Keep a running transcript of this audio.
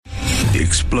The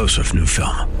explosive new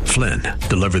film, Flynn,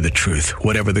 deliver the truth,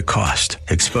 whatever the cost,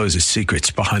 exposes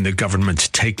secrets behind the government's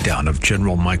takedown of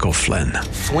General Michael Flynn.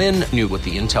 Flynn knew what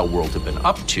the intel world had been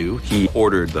up to. He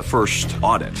ordered the first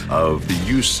audit of the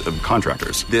use of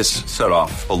contractors. This set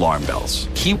off alarm bells.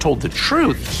 He told the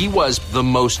truth. He was the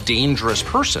most dangerous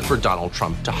person for Donald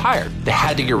Trump to hire. They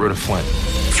had to get rid of Flynn.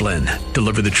 Flynn,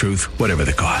 deliver the truth, whatever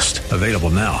the cost. Available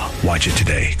now. Watch it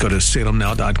today. Go to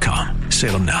salemnow.com.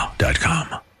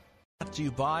 salemnow.com. Brought to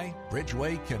you by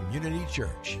Bridgeway Community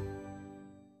Church.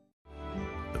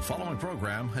 The following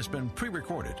program has been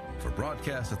pre-recorded for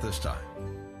broadcast at this time.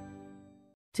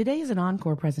 Today is an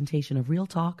encore presentation of Real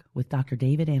Talk with Dr.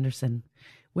 David Anderson.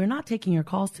 We're not taking your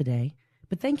calls today,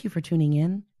 but thank you for tuning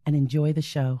in and enjoy the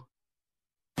show.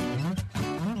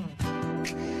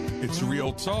 It's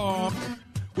Real Talk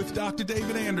with Dr.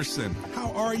 David Anderson.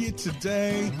 How are you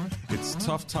today? It's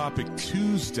Tough Topic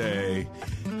Tuesday.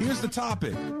 Here's the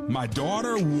topic. My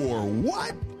daughter wore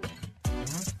what?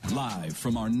 Live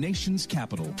from our nation's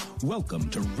capital, welcome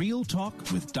to Real Talk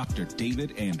with Dr.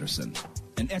 David Anderson.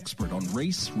 An expert on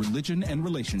race, religion, and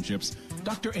relationships,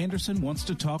 Dr. Anderson wants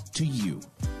to talk to you.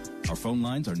 Our phone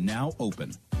lines are now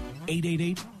open.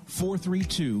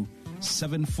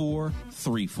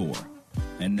 888-432-7434.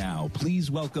 And now,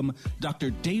 please welcome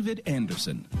Dr. David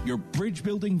Anderson, your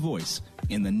bridge-building voice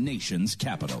in the nation's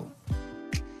capital.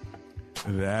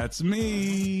 That's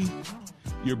me,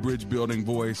 your bridge-building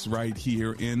voice right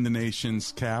here in the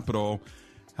nation's capital.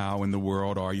 How in the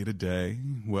world are you today?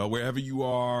 Well, wherever you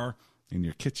are, in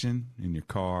your kitchen, in your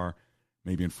car,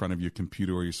 maybe in front of your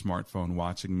computer or your smartphone,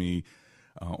 watching me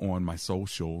on my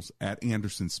socials. At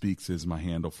Anderson Speaks is my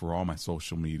handle for all my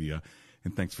social media.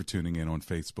 And thanks for tuning in on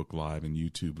Facebook Live and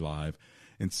YouTube Live.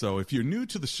 And so if you're new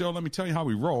to the show, let me tell you how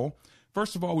we roll.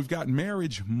 First of all, we've got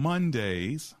Marriage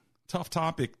Mondays, Tough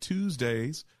Topic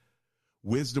Tuesdays,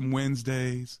 Wisdom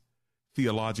Wednesdays,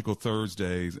 Theological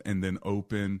Thursdays, and then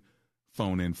open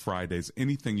phone-in Fridays.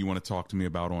 Anything you want to talk to me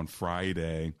about on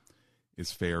Friday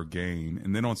is fair game.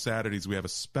 And then on Saturdays, we have a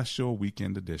special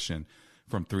weekend edition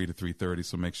from 3 to 3:30,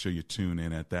 so make sure you tune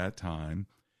in at that time.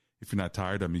 If you're not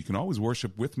tired of me, you can always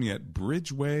worship with me at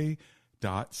bridgeway.cc.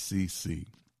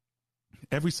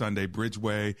 Every Sunday,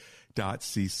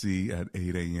 bridgeway.cc at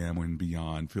 8 a.m. and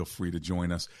beyond. Feel free to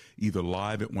join us either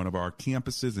live at one of our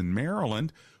campuses in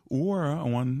Maryland or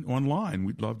online.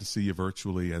 We'd love to see you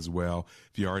virtually as well.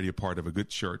 If you're already a part of a good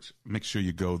church, make sure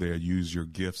you go there. Use your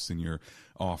gifts and your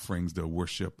offerings to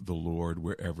worship the Lord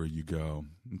wherever you go.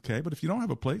 Okay, but if you don't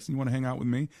have a place and you want to hang out with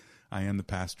me, I am the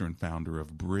pastor and founder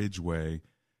of Bridgeway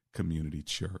Community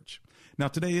Church. Now,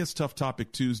 today is Tough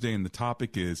Topic Tuesday, and the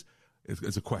topic is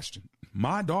a question.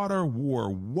 My daughter wore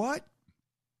what?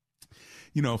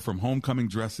 You know, from homecoming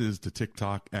dresses to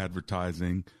TikTok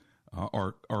advertising,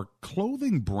 are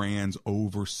clothing brands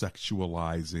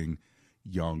over-sexualizing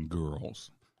young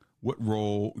girls? What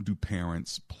role do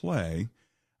parents play?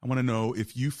 I want to know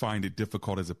if you find it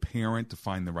difficult as a parent to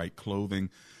find the right clothing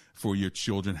for your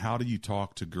children. How do you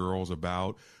talk to girls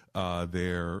about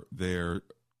their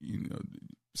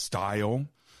style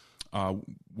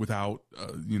without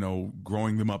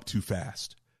growing them up too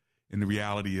fast? And the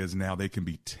reality is now they can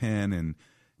be 10 and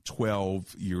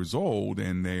 12 years old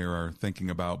and they are thinking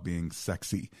about being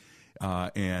sexy.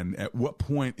 And at what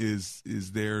point is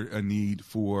there a need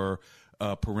for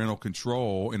parental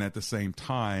control and at the same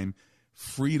time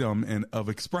freedom and of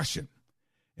expression?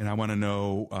 And I want to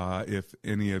know if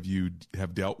any of you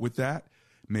have dealt with that.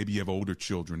 Maybe you have older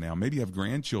children now. Maybe you have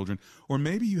grandchildren, or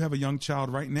maybe you have a young child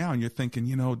right now, and you're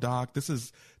thinking, Doc, this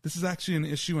is actually an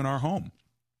issue in our home.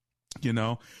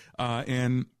 And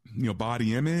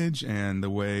body image and the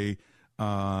way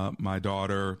my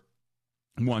daughter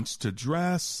wants to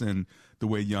dress, and the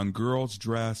way young girls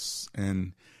dress.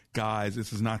 And guys,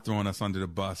 this is not throwing us under the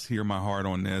bus. Hear my heart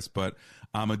on this, but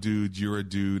I'm a dude, you're a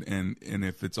dude, and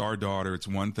if it's our daughter, it's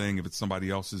one thing. If it's somebody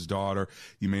else's daughter,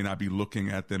 you may not be looking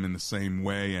at them in the same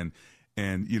way. And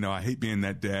I hate being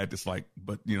that dad that's like,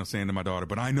 but saying to my daughter,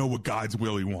 but I know what God's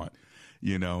will he want.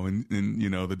 And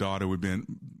the daughter would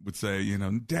say,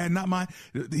 Dad, not mine.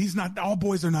 He's not, all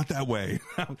boys are not that way.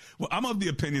 Well, I'm of the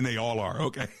opinion they all are.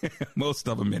 Okay. Most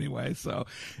of them anyway. So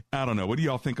I don't know. What do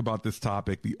y'all think about this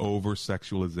topic? The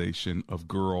over-sexualization of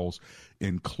girls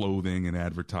in clothing and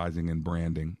advertising and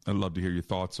branding. I'd love to hear your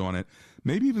thoughts on it.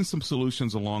 Maybe even some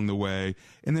solutions along the way.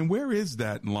 And then where is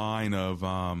that line of,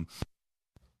 of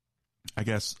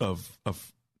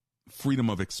freedom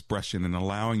of expression and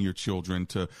allowing your children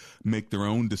to make their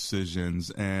own decisions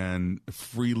and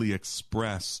freely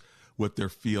express what they're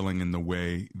feeling in the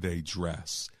way they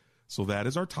dress? So that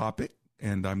is our topic,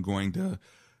 and I'm going to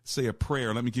say a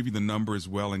prayer, let me give you the number as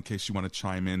well in case you want to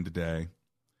chime in today.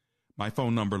 My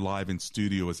phone number live in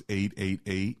studio is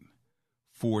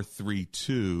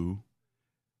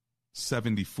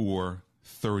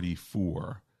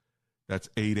 888-432-7434. That's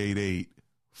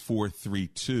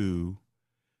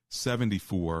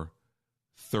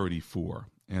 888-432-7434.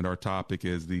 And our topic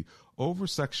is the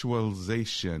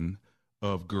over-sexualization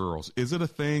of girls. Is it a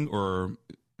thing, or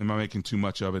am I making too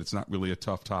much of it? It's not really a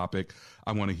tough topic.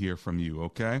 I want to hear from you,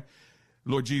 okay?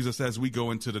 Lord Jesus, as we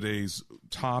go into today's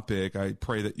topic, I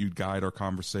pray that you'd guide our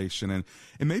conversation and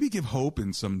maybe give hope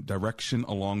and some direction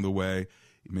along the way.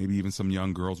 Maybe even some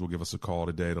young girls will give us a call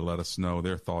today to let us know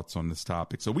their thoughts on this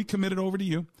topic. So we commit it over to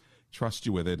you. Trust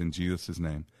you with it in Jesus'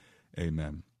 name.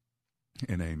 Amen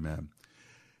and amen.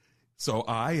 So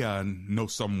I know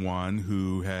someone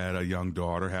who has a young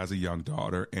daughter,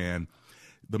 and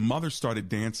the mother started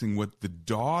dancing with the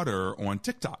daughter on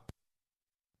TikTok,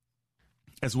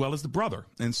 as well as the brother.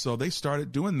 And so they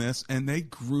started doing this, and they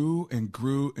grew and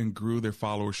grew and grew their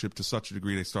followership to such a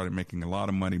degree they started making a lot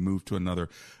of money, moved to another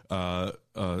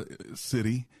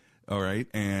city. All right.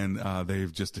 And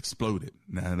they've just exploded.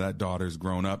 Now that daughter's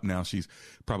grown up. Now she's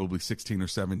probably 16 or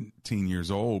 17 years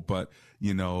old. But,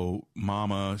 you know,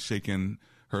 mama shaking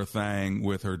her thing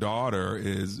with her daughter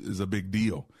is a big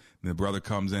deal. And the brother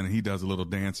comes in and he does a little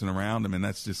dancing around him, and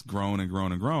that's just grown and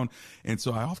grown and grown. And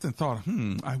so I often thought,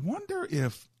 I wonder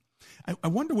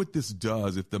what this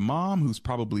does if the mom, who's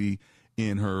probably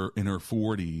in her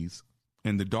 40s,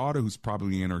 and the daughter, who's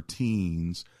probably in her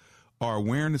teens, are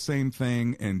wearing the same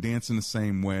thing and dancing the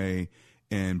same way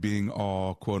and being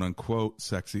all quote unquote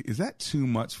sexy. Is that too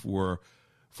much for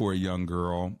a young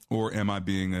girl, or am I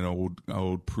being an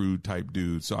old prude type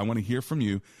dude? So I want to hear from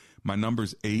you. My number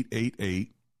is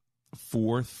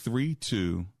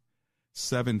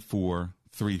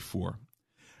 888-432-7434.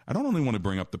 I don't only want to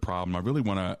bring up the problem. I really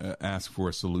want to ask for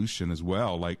a solution as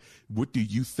well. Like, what do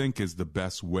you think is the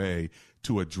best way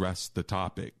to address the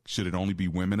topic? Should it only be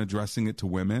women addressing it to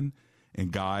women, and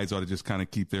guys ought to just kind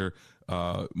of keep their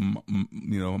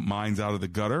minds out of the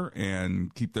gutter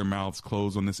and keep their mouths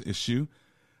closed on this issue?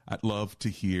 I'd love to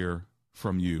hear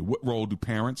from you. What role do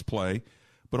parents play,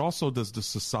 but also does the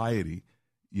society,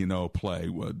 play?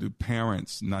 Well, do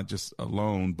parents, not just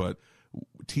alone, but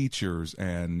teachers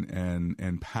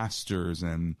and pastors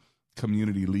and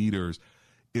community leaders?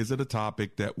 Is it a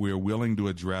topic that we're willing to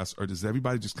address, or does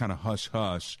everybody just kind of hush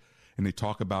and they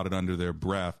talk about it under their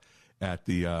breath at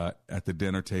the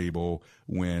dinner table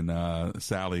when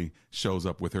Sally shows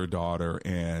up with her daughter,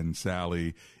 and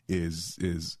Sally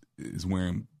is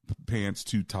wearing pants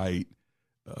too tight,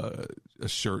 a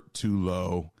shirt too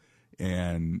low,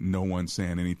 and no one's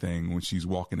saying anything when she's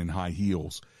walking in high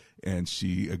heels, and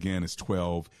she again is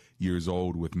 12 years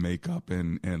old with makeup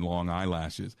and long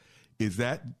eyelashes? Is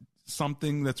that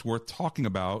something that's worth talking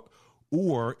about,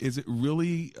 or is it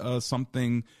really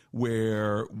something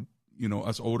where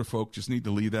us older folk just need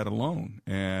to leave that alone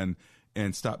and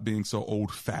stop being so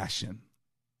old-fashioned?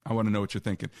 I want to know what you're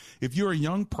thinking. If you're a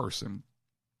young person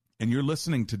and you're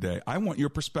listening today, I want your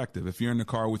perspective. If you're in the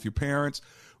car with your parents,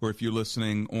 or if you're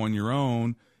listening on your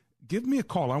own, give me a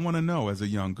call. I want to know, as a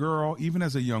young girl, even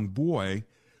as a young boy,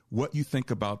 what you think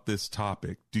about this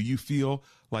topic. Do you feel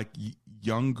like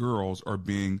young girls are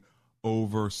being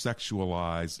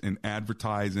over-sexualized in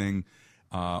advertising,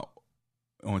 on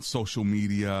social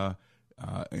media,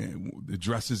 the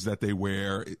dresses that they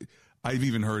wear? I've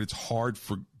even heard it's hard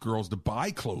for girls to buy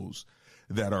clothes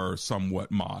that are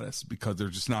somewhat modest because they're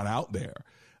just not out there.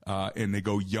 And they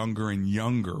go younger and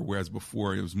younger, whereas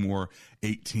before it was more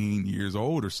 18 years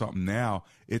old or something. Now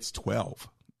it's 12,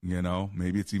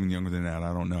 maybe it's even younger than that.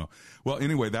 I don't know. Well,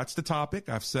 anyway, that's the topic.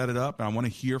 I've set it up, and I want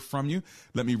to hear from you.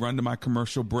 Let me run to my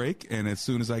commercial break, and as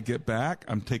soon as I get back,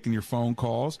 I'm taking your phone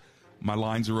calls. My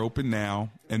lines are open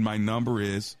now, and my number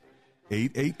is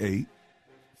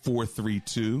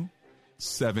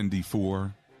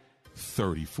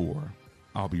 888-432-7434.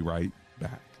 I'll be right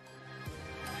back.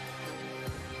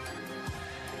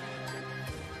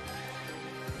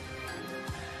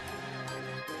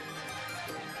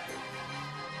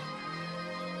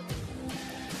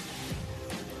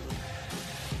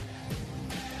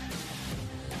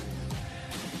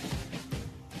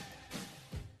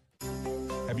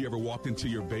 Have you ever walked into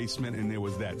your basement and there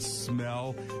was that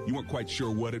smell? You weren't quite sure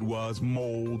what it was,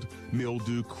 mold,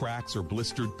 mildew, cracks, or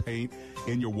blistered paint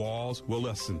in your walls? Well,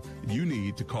 listen, you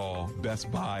need to call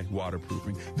Best Buy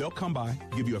Waterproofing. They'll come by,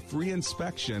 give you a free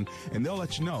inspection, and they'll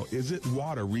let you know, is it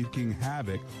water wreaking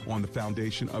havoc on the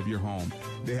foundation of your home?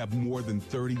 They have more than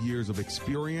 30 years of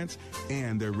experience,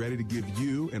 and they're ready to give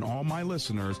you and all my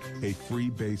listeners a free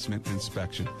basement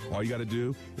inspection. All you got to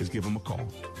do is give them a call.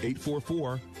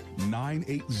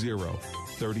 844-980-3707.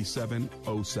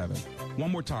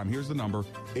 One more time, here's the number,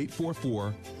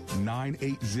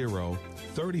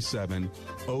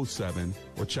 844-980-3707,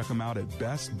 or check them out at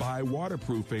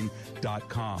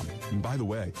bestbuywaterproofing.com. And by the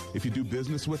way, if you do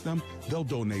business with them, they'll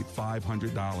donate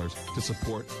 $500 to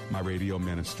support my radio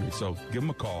ministry. So give them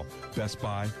a call, Best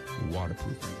Buy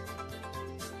Waterproofing.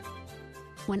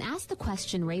 When asked the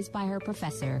question raised by her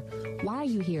professor, why are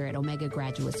you here at Omega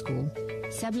Graduate School?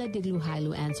 Sebla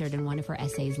Digluhailu answered in one of her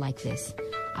essays like this: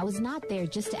 I was not there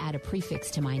just to add a prefix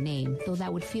to my name, though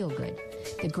that would feel good.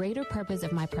 The greater purpose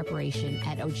of my preparation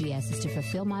at OGS is to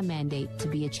fulfill my mandate to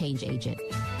be a change agent.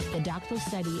 The doctoral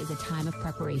study is a time of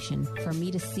preparation for me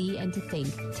to see and to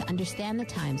think, to understand the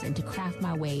times, and to craft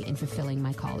my way in fulfilling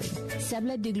my calling.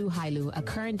 Sebla Digluhailu, a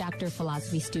current Doctor of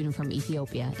Philosophy student from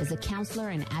Ethiopia, is a counselor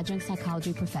and adjunct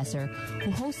psychology professor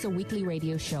who hosts a weekly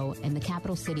radio show in the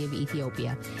capital city of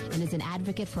Ethiopia and is an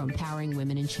advocate for empowering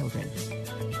women and children.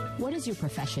 What is your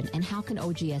profession, and how can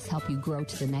OGS help you grow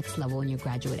to the next level in your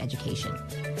graduate education?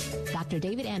 Dr.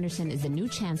 David Anderson is the new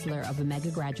chancellor of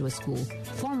Omega Graduate School,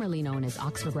 formerly known as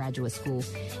Oxford Graduate School,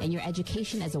 and your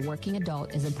education as a working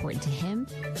adult is important to him,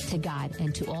 to God,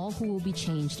 and to all who will be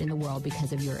changed in the world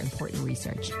because of your important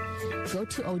research. Go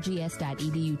to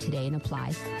ogs.edu today and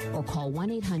apply, or call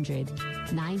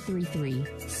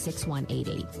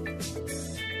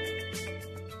 1-800-933-6188.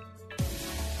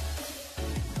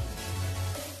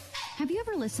 Have you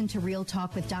ever listened to Real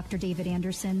Talk with Dr. David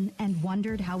Anderson and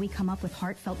wondered how we come up with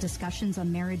heartfelt discussions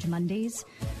on Marriage Mondays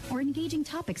or engaging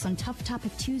topics on Tough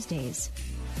Topic Tuesdays?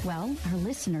 Well, our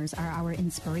listeners are our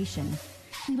inspiration.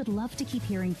 We would love to keep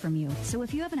hearing from you. So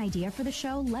if you have an idea for the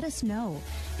show, let us know,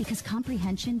 because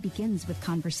comprehension begins with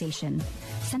conversation.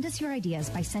 Send us your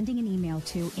ideas by sending an email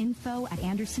to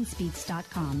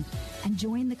info@andersonspeaks.com and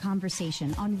join the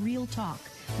conversation on Real Talk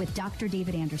with Dr.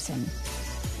 David Anderson.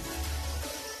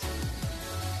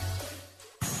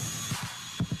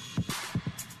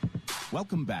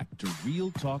 Welcome back to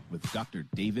Real Talk with Dr.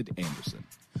 David Anderson.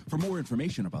 For more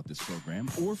information about this program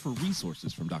or for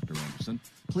resources from Dr. Anderson,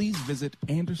 please visit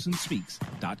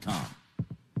AndersonSpeaks.com.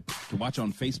 To watch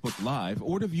on Facebook Live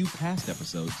or to view past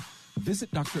episodes, visit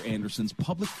Dr. Anderson's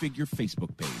public figure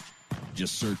Facebook page.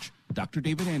 Just search Dr.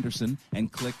 David Anderson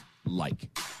and click like.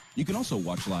 You can also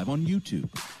watch live on YouTube.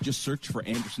 Just search for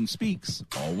Anderson Speaks,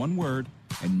 all one word,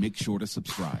 and make sure to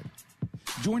subscribe.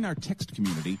 Join our text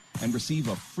community and receive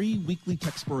a free weekly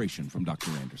textpiration from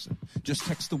Dr. Anderson. Just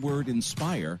text the word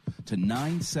INSPIRE to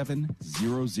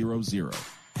 97000.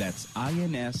 That's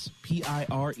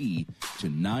INSPIRE to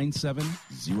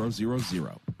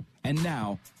 97000. And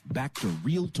now, back to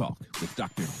Real Talk with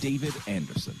Dr. David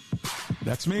Anderson.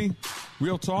 That's me.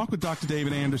 Real Talk with Dr.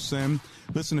 David Anderson.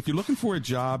 Listen, if you're looking for a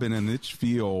job in a niche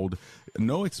field,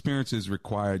 no experience is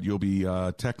required. You'll be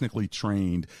technically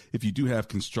trained. If you do have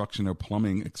construction or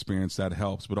plumbing experience, that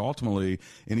helps. But ultimately,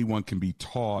 anyone can be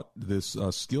taught this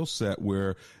skill set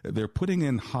where they're putting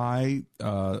in high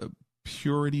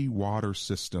purity water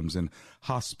systems in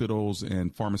hospitals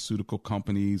and pharmaceutical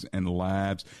companies and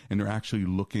labs, and they're actually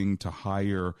looking to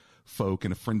hire folk.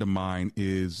 And a friend of mine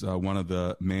is one of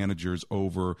the managers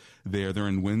over there. They're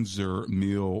in Windsor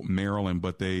Mill, Maryland,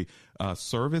 but they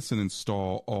service and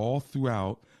install all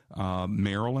throughout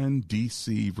Maryland,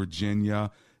 D.C.,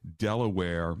 Virginia,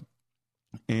 Delaware,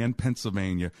 and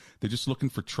Pennsylvania. They're just looking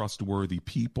for trustworthy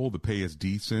people. The pay is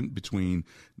decent, between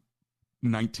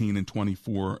 $19 and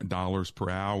 $24 per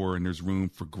hour, and there's room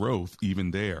for growth even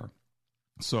there.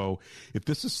 So if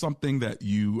this is something that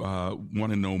you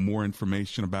want to know more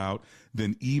information about,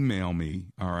 then email me,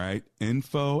 all right,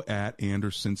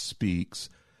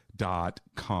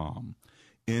 info@andersonspeaks.com,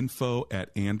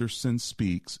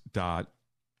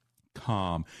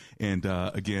 info@andersonspeaks.com. And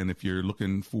again, if you're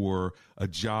looking for a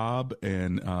job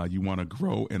and you want to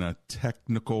grow in a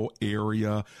technical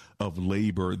area of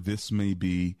labor, this may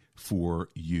be for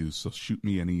you. So shoot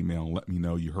me an email. Let me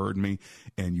know you heard me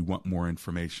and you want more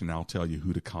information. I'll tell you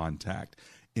who to contact.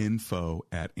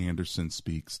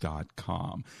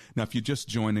 info@andersonspeaks.com. Now, if you're just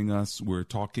joining us, we're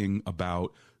talking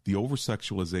about the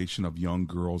over-sexualization of young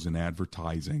girls in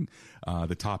advertising.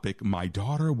 The topic, my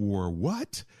daughter wore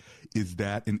what? Is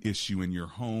that an issue in your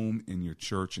home, in your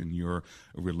church, in your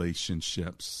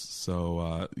relationships?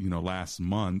 So, last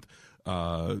month,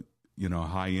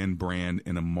 high-end brand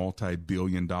in a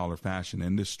multi-billion-dollar fashion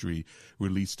industry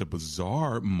released a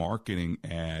bizarre marketing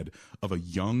ad of a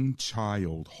young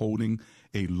child holding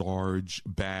a large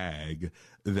bag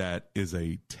that is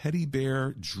a teddy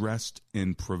bear dressed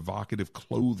in provocative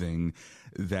clothing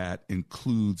that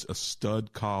includes a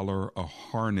stud collar, a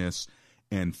harness,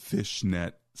 and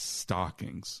fishnet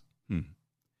stockings.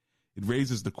 It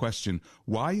raises the question,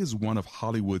 why is one of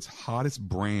Hollywood's hottest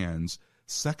brands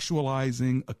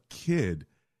sexualizing a kid?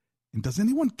 And does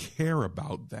anyone care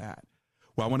about that?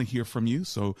 Well, I want to hear from you,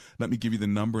 so let me give you the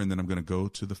number, and then I'm going to go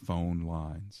to the phone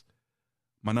lines.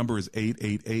 My number is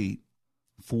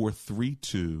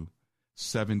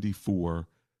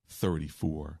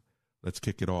 888-432-7434. Let's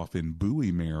kick it off in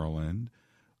Bowie, Maryland,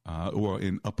 or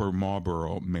in Upper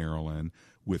Marlboro, Maryland,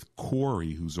 with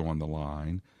Corey, who's on the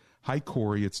line. Hi,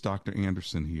 Corey. It's Dr.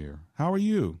 Anderson here. How are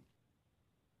you?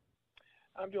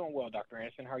 I'm doing well, Dr.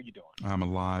 Anderson. How are you doing? I'm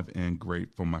alive and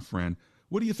grateful, my friend.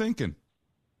 What are you thinking?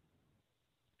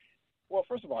 Well,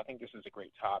 first of all, I think this is a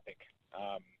great topic.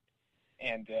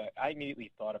 And I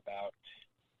immediately thought about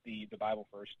the Bible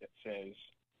verse that says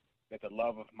that the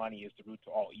love of money is the root to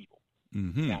all evil.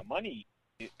 Mm-hmm. Now, money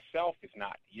itself is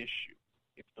not the issue.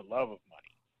 It's the love of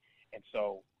money. And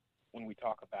so when we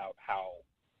talk about how,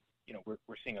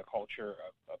 we're seeing a culture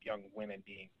of young women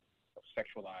being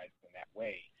sexualized in that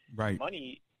way, right?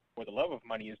 Money, or the love of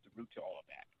money, is the root to all of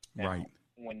that. Now, right.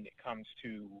 When it comes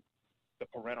to the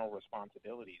parental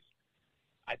responsibilities,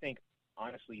 I think,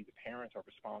 honestly, the parents are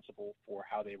responsible for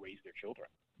how they raise their children.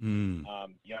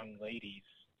 Young ladies,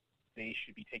 they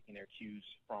should be taking their cues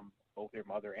from both their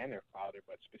mother and their father,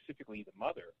 but specifically the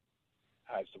mother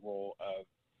has the role of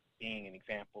being an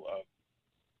example of,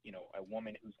 a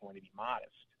woman who's going to be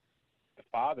modest. The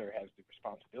father has the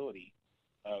responsibility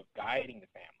of guiding the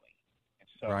family. And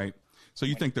so, right. So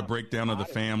you think the breakdown of the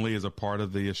family is a part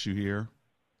of the issue here?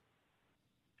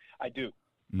 I do.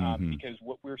 Because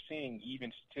what we're seeing,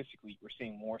 even statistically, we're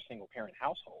seeing more single-parent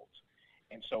households.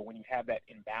 And so when you have that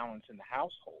imbalance in the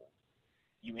household,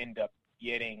 you end up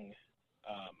getting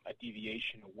a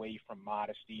deviation away from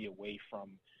modesty, away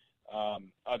from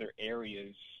other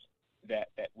areas that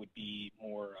would be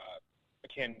more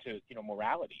akin to,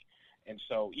 morality. And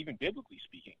so even biblically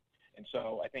speaking. And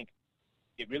so I think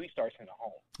it really starts in the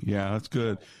home. Yeah, that's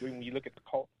good. When you look at the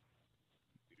culture,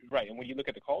 right, and when you look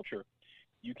at the culture,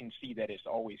 you can see that it's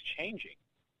always changing.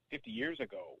 50 years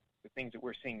ago, the things that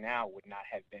we're seeing now would not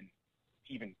have been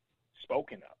even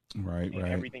spoken of. Right, and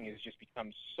right. Everything has just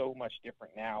become so much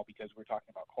different now because we're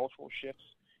talking about cultural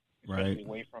shifts, especially right.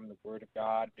 away from the Word of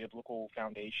God, biblical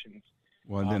foundations.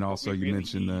 Well, and then also you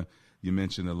mentioned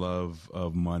the love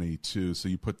of money too. So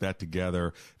you put that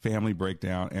together, family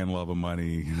breakdown and love of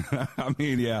money. I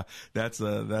mean, yeah,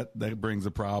 that brings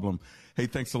a problem. Hey,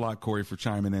 thanks a lot, Corey, for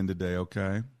chiming in today.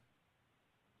 Okay.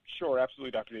 Sure,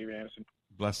 absolutely, Dr. David Anderson.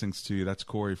 Blessings to you. That's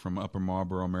Corey from Upper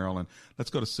Marlboro, Maryland.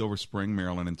 Let's go to Silver Spring,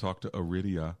 Maryland, and talk to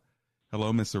Aridia.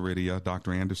 Hello, Miss Aridia.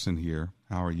 Dr. Anderson here.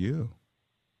 How are you?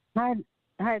 Hi,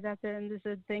 Dr.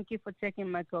 Anderson. Thank you for taking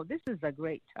my call. This is a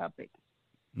great topic.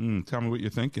 Tell me what you're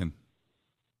thinking.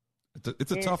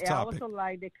 It's a tough topic. I also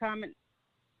like the comment.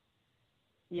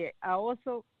 Yeah, I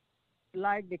also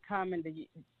like the comment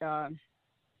that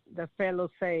the fellow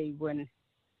say when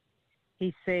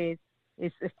he said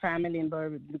it's a family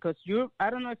environment, because I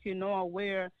don't know if you know,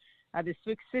 aware at the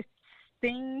Sweet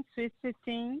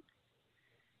 16,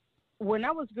 when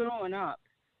I was growing up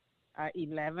at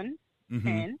 11,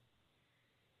 10,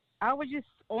 I was just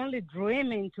only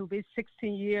dreaming to be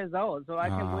 16 years old so I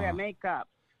can wear makeup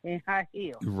and high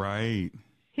heels. Right.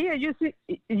 Here you see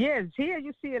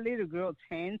a little girl,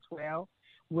 10, 12,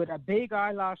 with a big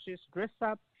eyelashes, dressed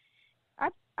up.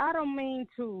 I don't mean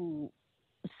to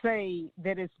say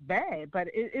that it's bad, but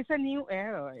it's a new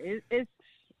era.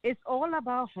 It's all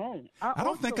about home. I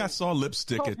don't think I saw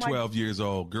lipstick at 12 years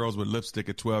old. Girls with lipstick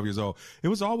at 12 years old. It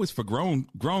was always for grown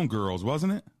girls,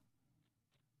 wasn't it?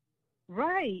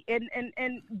 Right, and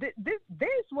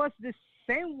this was the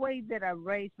same way that I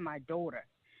raised my daughter.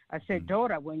 I said,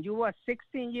 daughter, when you are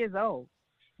 16 years old,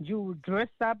 you dress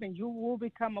up and you will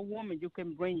become a woman. You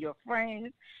can bring your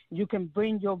friends. You can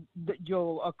bring your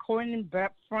acquaintance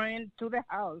friend to the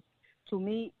house to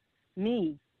meet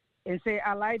me and say,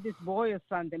 I like this boy or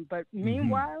something. But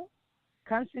meanwhile,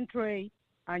 concentrate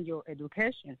on your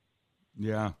education.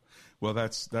 Yeah, well,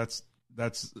 that's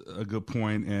a good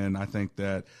point, and I think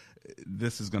that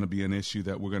this is going to be an issue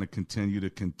that we're going to continue to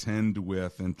contend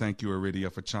with. And thank you,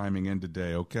 Aridia, for chiming in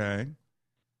today. Okay.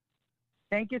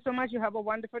 Thank you so much. You have a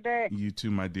wonderful day. You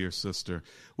too, my dear sister.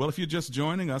 Well, if you're just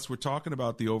joining us, we're talking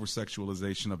about the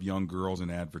over-sexualization of young girls in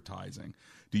advertising.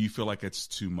 Do you feel like it's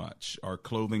too much? Are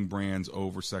clothing brands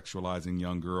over-sexualizing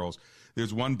young girls?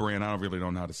 There's one brand, I really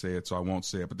don't know how to say it, so I won't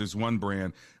say it, but there's one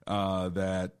brand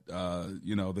that,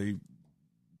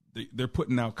 they're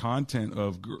putting out content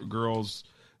of girls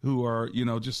who are,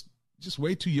 just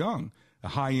way too young. A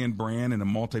high-end brand in a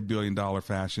multi-billion-dollar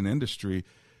fashion industry.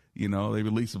 They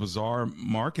release a bizarre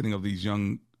marketing of these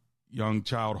young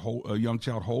child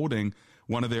holding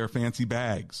one of their fancy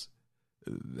bags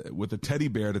with a teddy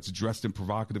bear that's dressed in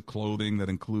provocative clothing that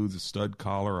includes a stud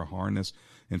collar, a harness,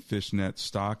 and fishnet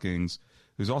stockings.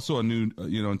 There's also a new,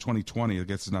 in 2020, I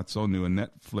guess it's not so new, a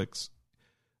Netflix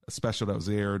special that was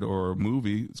aired, or a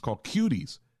movie. It's called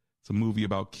Cuties. It's a movie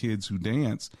about kids who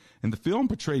dance. And the film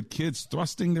portrayed kids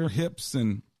thrusting their hips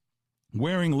and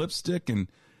wearing lipstick and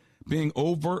being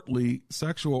overtly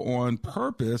sexual on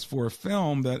purpose for a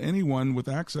film that anyone with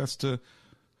access to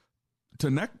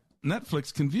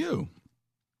Netflix can view.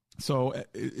 So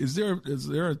is there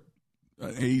an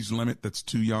age limit that's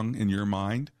too young in your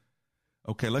mind?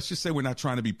 Okay, let's just say we're not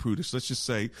trying to be prudish. Let's just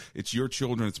say it's your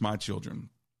children, it's my children.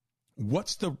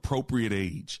 What's the appropriate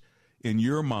age in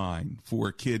your mind for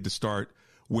a kid to start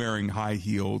wearing high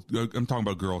heels? I'm talking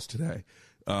about girls today.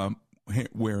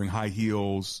 Wearing high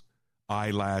heels,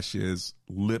 eyelashes,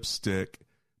 lipstick,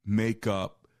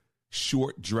 makeup,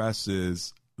 short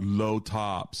dresses, low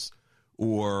tops,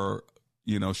 or,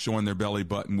 showing their belly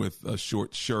button with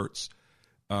short shirts.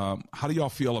 How do y'all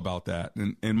feel about that?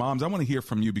 And moms, I want to hear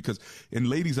from you and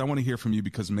ladies, I want to hear from you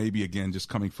because maybe, again, just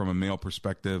coming from a male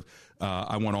perspective,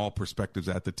 I want all perspectives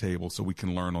at the table so we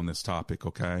can learn on this topic,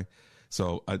 okay?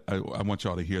 So I want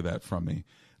y'all to hear that from me.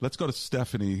 Let's go to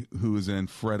Stephanie, who is in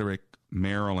Frederick,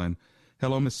 Maryland.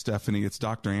 Hello, Miss Stephanie. It's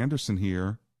Dr. Anderson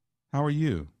here. How are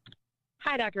you?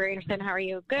 Hi, Dr. Anderson. How are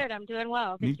you? Good. I'm doing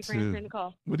well. Thank you for answering the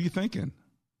call. What are you thinking?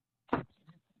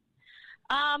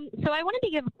 So I wanted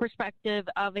to give a perspective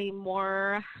of a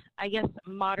more, I guess,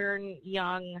 modern,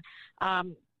 young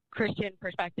Christian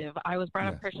perspective. I was brought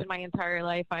up Christian my entire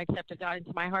life. I accepted God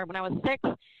into my heart when I was 6.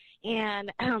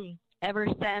 And ever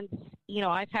since,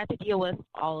 I've had to deal with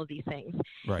all of these things.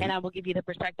 Right. And I will give you the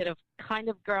perspective of kind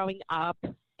of growing up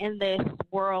in this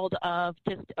world of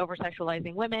just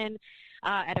over-sexualizing women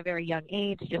at a very young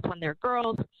age, just when they're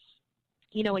girls.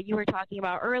 What you were talking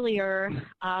about earlier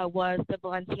was the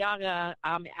Balenciaga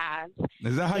ads.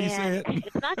 Is that how you say it?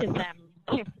 It's not just them.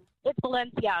 It's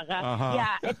Balenciaga. Uh-huh.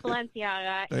 Yeah, it's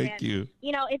Balenciaga. Thank you.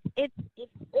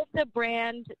 It's a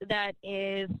brand that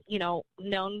is,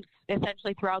 known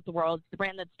essentially throughout the world. It's the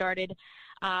brand that started,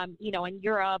 in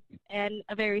Europe, and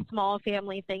a very small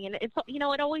family thing. And it's,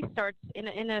 it always starts in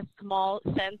a small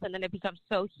sense, and then it becomes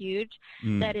so huge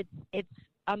that it's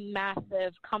a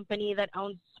massive company that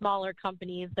owns smaller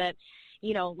companies that,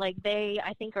 they,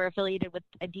 I think, are affiliated with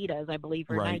Adidas, I believe,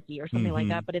 or Nike or something like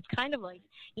that. But it's kind of like,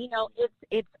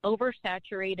 it's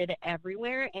oversaturated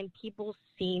everywhere, and people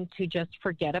seem to just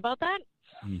forget about that.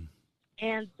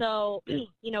 And so,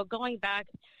 going back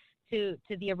to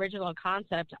the original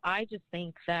concept, I just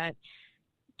think that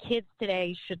kids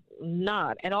today should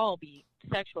not at all be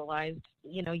sexualized,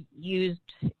 used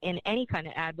in any kind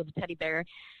of ad with a teddy bear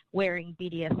wearing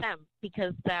BDSM,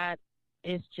 because that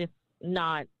is just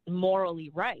not morally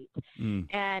right.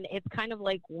 And it's kind of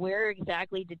like, where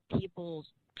exactly did people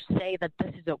say that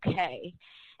this is okay?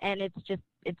 And it's just,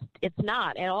 it's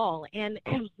not at all. And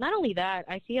not only that,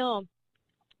 I feel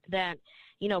that,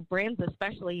 brands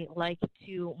especially like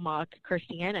to mock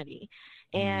Christianity.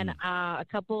 And a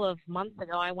couple of months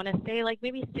ago, I want to say like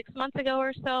maybe 6 months ago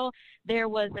or so, there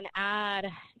was an ad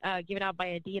given out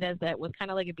by Adidas that was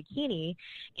kind of like a bikini.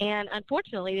 And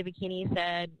unfortunately, the bikini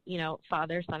said,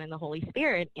 Father, Son, and the Holy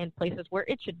Spirit in places where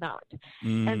it should not.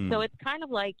 And so it's kind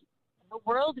of like the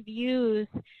world views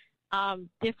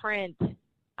different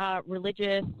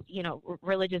religious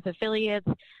affiliates,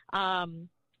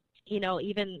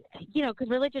 even, because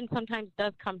religion sometimes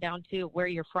does come down to where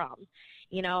you're from,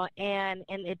 and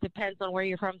it depends on where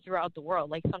you're from throughout the world.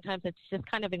 Like sometimes it's just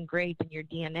kind of engraved in your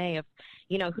DNA of,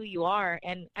 who you are.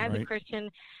 And as a Christian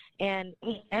and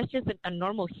as just a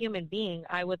normal human being,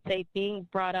 I would say being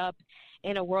brought up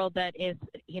in a world that is,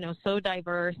 so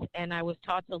diverse, and I was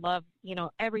taught to love,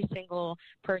 every single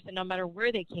person, no matter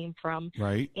where they came from.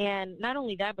 Right. And not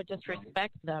only that, but just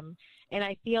respect them. And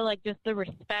I feel like just the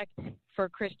respect for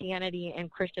Christianity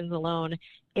and Christians alone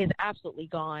is absolutely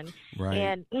gone. Right.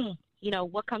 And,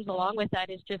 what comes along with that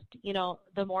is just,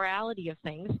 the morality of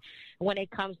things when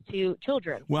it comes to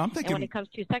children. Well, I'm thinking, and when it comes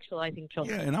to sexualizing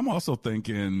children. Yeah, and I'm also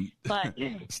thinking,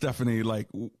 Stephanie, like,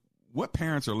 what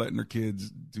parents are letting their kids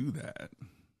do that?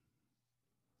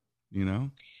 You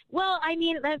know? Well, I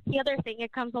mean, that's the other thing.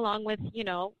 It comes along with,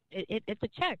 it's a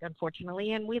check,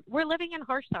 unfortunately, and we're living in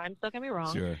harsh times. Don't get me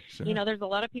wrong. Sure. There's a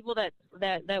lot of people that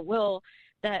will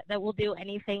do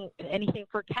anything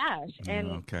for cash,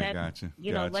 and gotcha.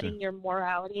 Letting your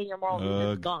morality and your moral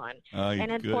reason gone.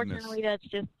 And unfortunately, that's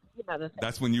just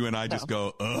that's when you and I just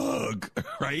go, ugh,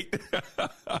 right?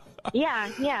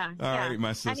 Yeah. All right,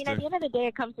 my sister. I mean, at the end of the day,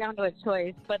 it comes down to a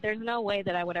choice, but there's no way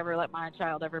that I would ever let my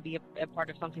child ever be a part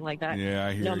of something like that. Yeah,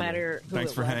 I hear no you. matter who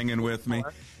Thanks for hanging with me.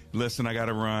 Listen, I got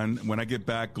to run. When I get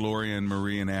back, Gloria and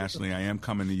Marie and Ashley, I am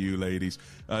coming to you, ladies.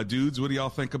 Dudes, what do y'all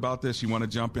think about this? You want to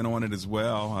jump in on it as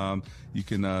well? You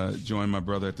can join my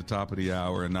brother at the top of the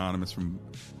hour, Anonymous from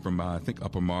I think,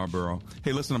 Upper Marlboro.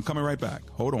 Hey, listen, I'm coming right back.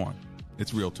 Hold on.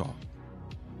 It's Real Talk.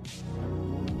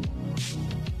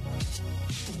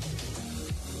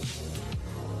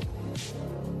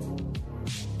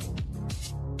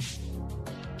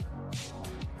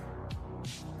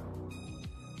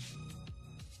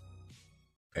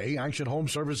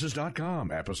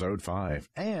 AActionHomeservices.com, Episode 5.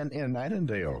 Ann in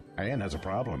Annandale. Ann has a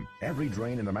problem. Every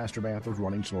drain in the master bath was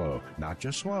running slow. Not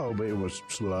just slow, but it was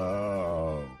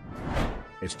slow.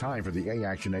 It's time for the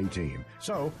A-Action A-Team.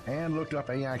 So, Ann looked up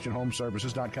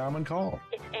AActionHomeservices.com and called.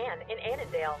 It's Ann in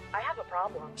Annandale. I have a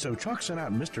problem. So Chuck sent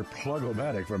out Mr.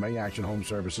 Plug-O-Matic from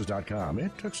AActionHomeservices.com.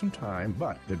 It took some time,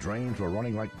 but the drains were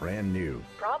running like brand new.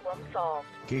 Problem solved.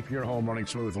 Keep your home running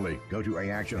smoothly. Go to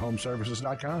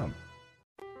AActionHomeservices.com.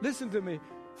 Listen to me.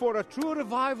 For a true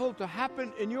revival to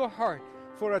happen in your heart,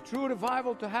 for a true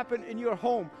revival to happen in your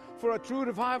home, for a true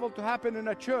revival to happen in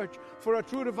a church, for a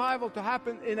true revival to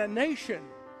happen in a nation,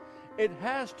 it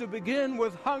has to begin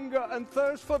with hunger and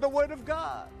thirst for the Word of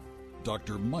God.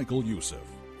 Dr. Michael Youssef.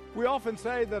 We often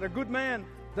say that a good man,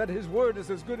 that his word is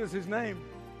as good as his name.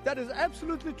 That is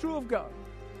absolutely true of God.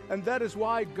 And that is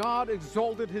why God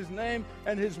exalted his name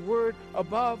and his word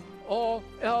above all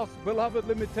else. Beloved,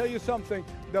 let me tell you something.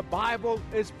 The Bible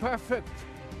is perfect.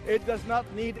 It does not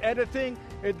need editing.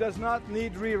 It does not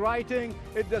need rewriting.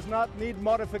 It does not need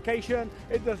modification.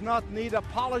 It does not need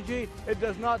apology. It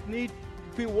does not need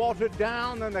to be watered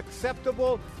down and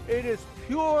acceptable. It is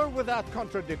pure without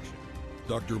contradiction.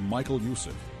 Dr. Michael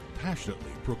Youssef,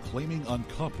 passionately proclaiming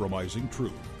uncompromising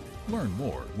truth. Learn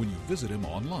more when you visit him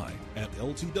online at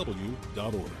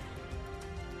ltw.org.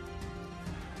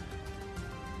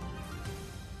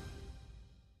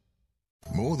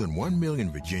 More than 1 million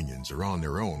Virginians are on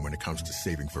their own when it comes to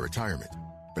saving for retirement.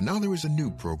 But now there is a new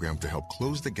program to help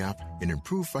close the gap and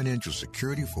improve financial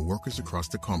security for workers across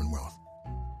the Commonwealth.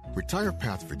 Retire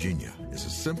Path Virginia is a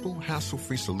simple,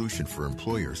 hassle-free solution for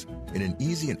employers and an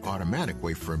easy and automatic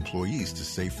way for employees to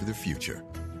save for the future.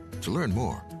 To learn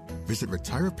more, visit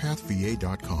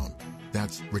retirepathva.com.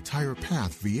 That's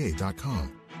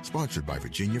retirepathva.com. Sponsored by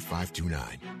Virginia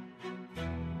 529.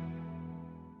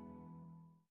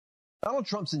 Donald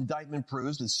Trump's indictment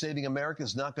proves that saving America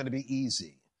is not going to be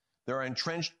easy. There are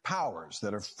entrenched powers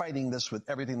that are fighting this with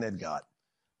everything they've got.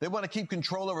 They want to keep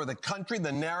control over the country,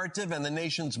 the narrative, and the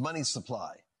nation's money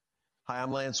supply. Hi,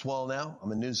 I'm Lance Wallnau.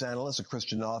 I'm a news analyst, a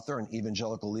Christian author, an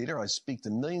evangelical leader. I speak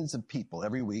to millions of people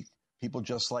every week, people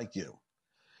just like you.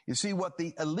 You see, what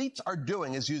the elites are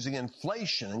doing is using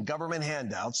inflation and government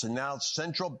handouts and now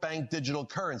central bank digital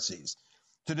currencies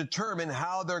to determine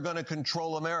how they're going to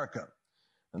control America.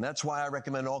 And that's why I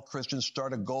recommend all Christians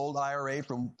start a gold IRA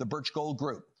from the Birch Gold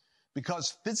Group.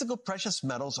 Because physical precious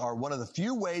metals are one of the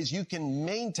few ways you can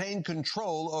maintain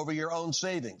control over your own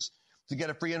savings. To get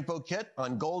a free info kit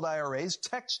on gold IRAs,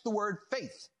 text the word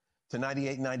FAITH to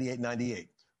 989898.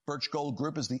 Birch Gold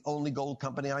Group is the only gold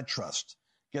company I trust.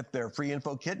 Get their free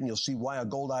info kit and you'll see why a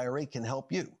gold IRA can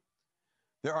help you.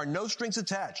 There are no strings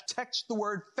attached. Text the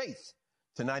word FAITH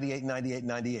to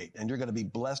 989898 and you're going to be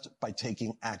blessed by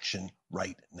taking action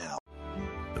right now.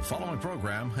 The following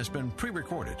program has been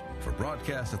pre-recorded for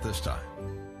broadcast at this time.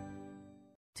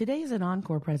 Today is an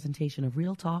encore presentation of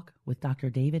Real Talk with Dr.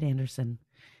 David Anderson.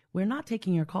 We're not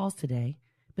taking your calls today,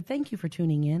 but thank you for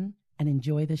tuning in and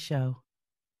enjoy the show.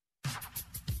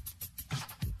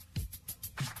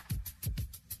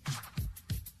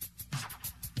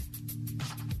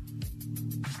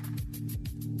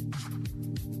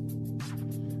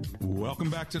 Welcome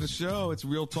back to the show. It's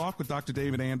Real Talk with Dr.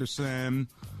 David Anderson.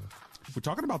 We're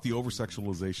talking about the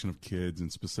over-sexualization of kids and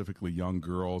specifically young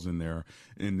girls in their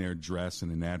dress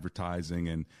and in advertising.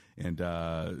 And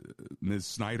Ms.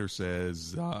 Snyder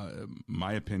says,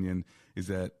 my opinion is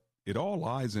that it all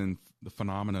lies in the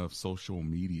phenomena of social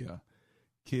media.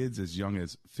 Kids as young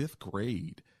as 5th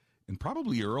grade and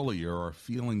probably earlier are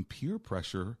feeling peer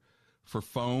pressure for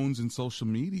phones and social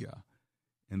media.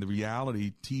 And the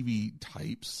reality TV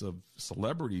types of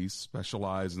celebrities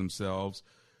specialize themselves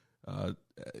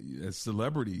as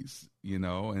celebrities,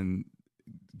 and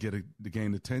to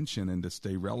gain attention and to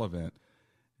stay relevant.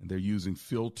 And they're using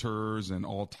filters and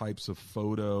all types of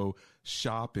photo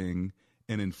shopping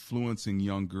and influencing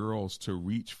young girls to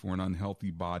reach for an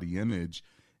unhealthy body image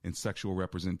and sexual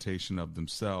representation of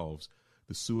themselves.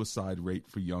 The suicide rate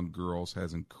for young girls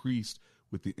has increased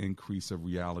with the increase of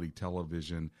reality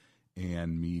television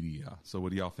and media. So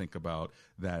what do y'all think about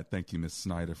that? Thank you, Ms.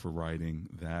 Snyder, for writing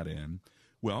that in.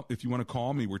 Well, if you want to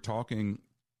call me, we're talking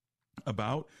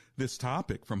about this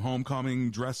topic, from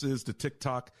homecoming dresses to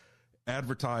TikTok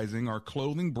advertising. Are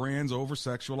clothing brands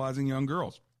over-sexualizing young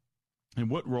girls? And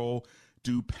what role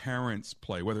do parents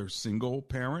play, whether single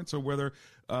parents or whether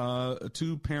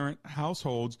two-parent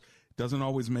households? Doesn't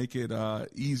always make it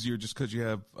easier just because you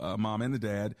have a mom and a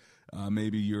dad.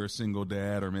 Maybe you're a single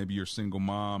dad or maybe you're a single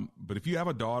mom. But if you have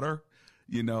a daughter,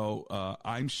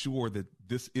 I'm sure that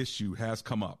this issue has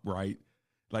come up, right?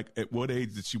 Like, at what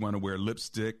age did she want to wear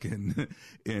lipstick and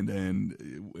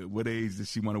what age did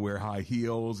she want to wear high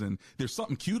heels? And there's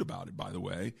something cute about it, by the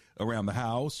way, around the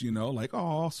house, like,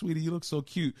 oh, sweetie, you look so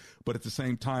cute. But at the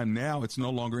same time, now it's no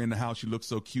longer in the house. You look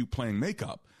so cute playing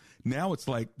makeup. Now it's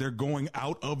like they're going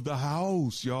out of the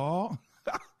house, y'all.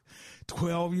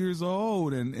 12 years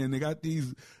old, and they got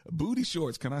these booty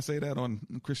shorts. Can I say that on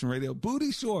Christian radio?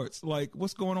 Booty shorts. Like,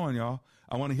 what's going on, y'all?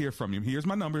 I want to hear from you. Here's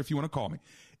my number if you want to call me.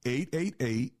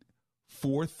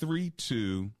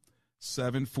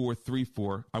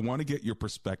 888-432-7434. I want to get your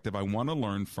perspective. I want to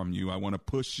learn from you. I want to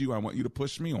push you. I want you to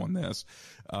push me on this.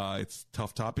 It's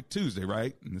Tough Topic Tuesday,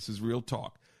 right? And this is Real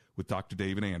Talk with Dr.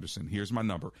 David Anderson. Here's my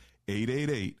number,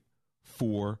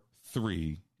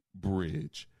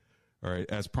 888-43-BRIDGE. All right,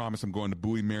 as promised, I'm going to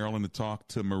Bowie, Maryland to talk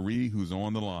to Marie, who's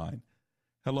on the line.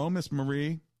 Hello, Miss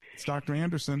Marie. It's Dr.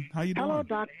 Anderson. How you doing?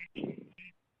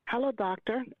 Hello,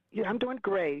 Doctor. Yeah, I'm doing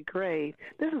great.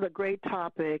 This is a great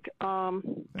topic.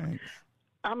 Thanks.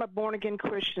 I'm a born-again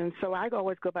Christian, so I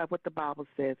always go by what the Bible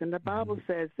says. And the Bible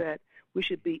says that we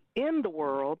should be in the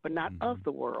world, but not of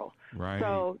the world. Right.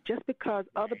 So just because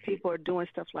other people are doing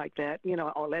stuff like that,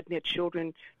 or letting their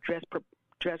children dress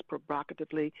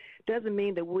provocatively, doesn't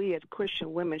mean that we as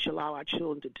Christian women should allow our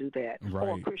children to do that, right,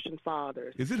 or Christian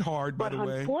fathers. Is it hard, by the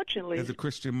way, unfortunately, as a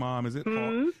Christian mom?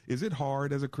 Is it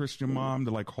hard as a Christian mom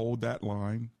to hold that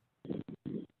line?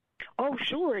 Oh,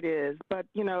 sure it is. But,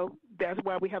 that's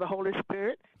why we have the Holy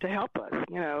Spirit to help us,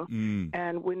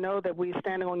 and we know that we're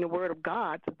standing on the Word of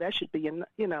God, so that should be,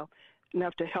 enough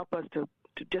to help us to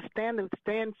just stand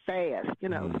fast,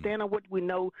 stand on what we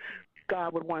know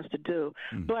God would want us to do.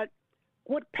 But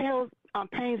what pains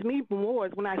me more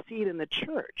is when I see it in the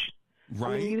church.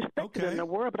 Right. I mean, you expect it in the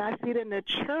world, but I see it in the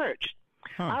church.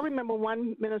 Huh. I remember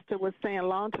one minister was saying a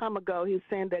long time ago, he was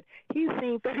saying that he's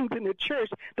seen things in the church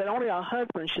that only a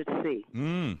husband should see.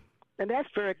 And that's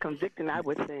very convicting, I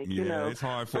would think. Yeah, it's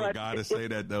hard for a guy to say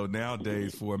that, though,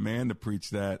 nowadays, for a man to preach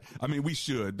that. I mean, we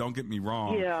should, don't get me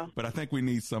wrong. Yeah. But I think we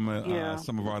need some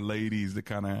of our ladies to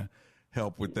kind of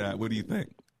help with that. What do you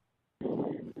think?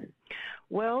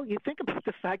 Well, you think about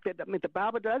the fact that, the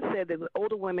Bible does say that the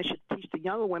older women should teach the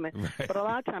younger women, right, but a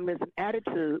lot of times there's an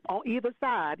attitude on either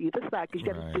side, because you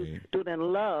got to do it in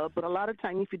love. But a lot of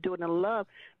times, if you do it in love,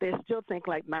 they still think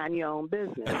like mind your own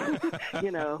business,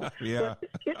 Yeah.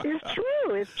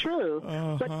 It's true.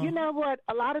 But you know what?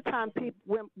 A lot of times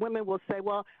women will say,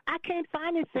 well, I can't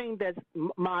find anything that's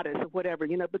modest or whatever,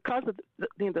 because of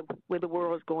the where the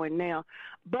world is going now.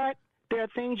 But there are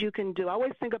things you can do. I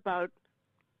always think about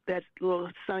that little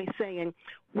saying,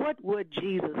 what would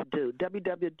Jesus do?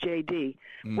 WWJD.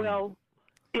 Well,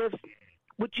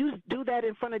 would you do that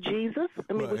in front of Jesus?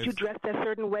 I mean, would you dress that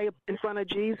certain way in front of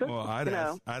Jesus? Well,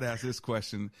 I'd ask this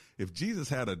question. If Jesus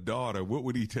had a daughter, what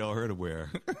would he tell her to wear?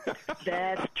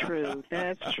 That's true. All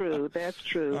right,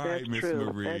 Miss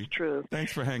Marie. That's true.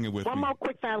 Thanks for hanging with me. One more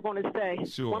quick thing I want to say.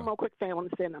 Sure. One more quick thing I want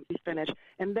to say, and I'll be finished.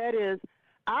 And that is,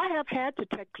 I have had to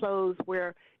take clothes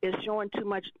where it's showing too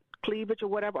much cleavage or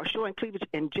whatever, or showing cleavage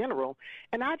in general,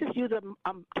 and I just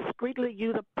discreetly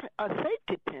use a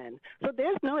safety pin. So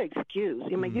there's no excuse.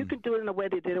 I mean, you can do it in a way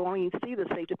that they don't even see the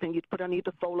safety pin. You put underneath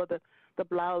the fold of the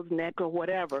blouse, neck, or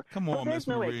whatever. Come on, Miss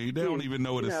Marie. They don't even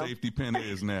know what a safety pin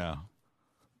is now.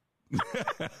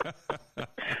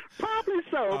 Probably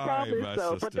Probably so. All Probably right,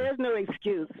 so. sister. But there's no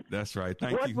excuse. That's right.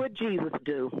 Thank you. What would Jesus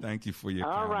do? Thank you for your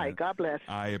All comment. right. God bless.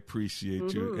 I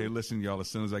appreciate you. Hey, listen, y'all, as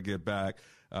soon as I get back,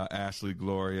 Ashley,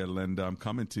 Gloria, Linda, I'm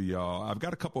coming to y'all. I've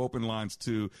got a couple open lines,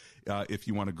 too, if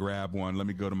you want to grab one. Let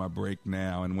me go to my break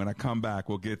now. And when I come back,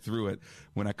 we'll get through it.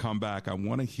 When I come back, I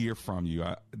want to hear from you.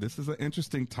 This is an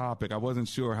interesting topic. I wasn't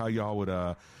sure how y'all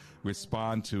would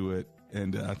respond to it.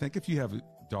 And I think if you have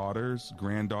daughters,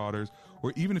 granddaughters,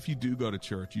 or even if you do go to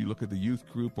church, you look at the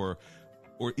youth group or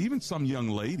even some young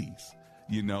ladies,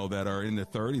 you know, that are in their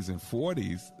 30s and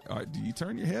 40s, do you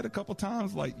turn your head a couple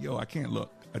times like, yo, I can't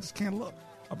look. I just can't look.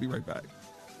 I'll be right back.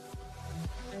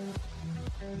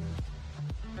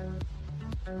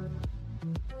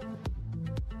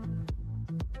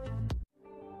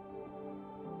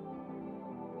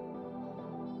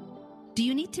 Do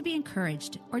you need to be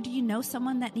encouraged, or do you know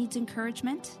someone that needs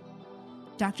encouragement?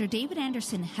 Dr. David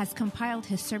Anderson has compiled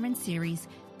his sermon series,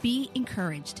 Be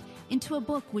Encouraged, into a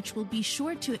book which will be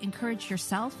sure to encourage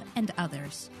yourself and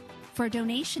others. For a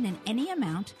donation in any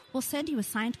amount, we'll send you a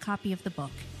signed copy of the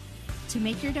book. To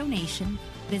make your donation,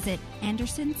 visit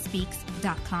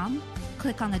andersonspeaks.com,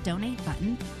 click on the donate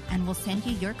button, and we'll send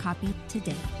you your copy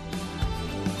today.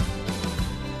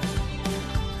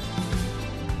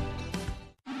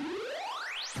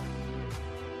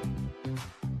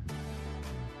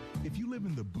 If you live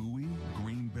in the Bowie,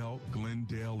 Greenbelt,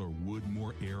 Glendale, or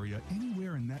Woodmore area,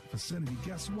 anywhere in that vicinity,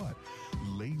 guess what?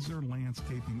 Laser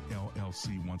Landscaping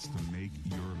LLC wants to make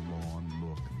your lawn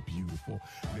look beautiful.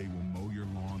 They will mow your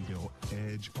lawn. They'll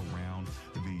edge around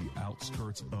the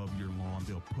outskirts of your lawn.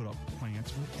 They'll put up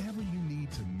plants, whatever you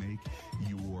need to make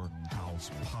your house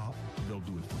pop. They'll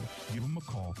do it for you. Give them a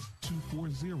call,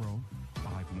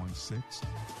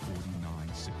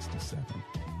 240-516-4967.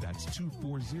 That's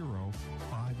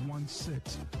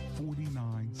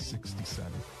 240-516-4967.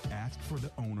 Ask for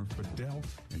the owner, Fidel,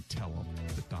 and tell him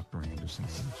that Dr. Anderson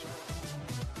sent you.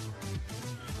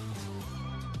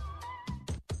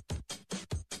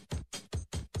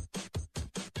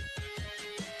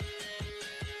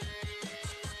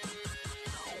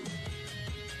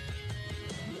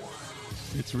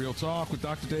 It's Real Talk with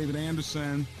Dr. David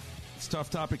Anderson. It's Tough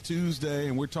Topic Tuesday,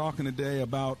 and we're talking today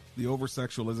about the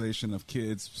over-sexualization of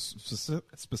kids,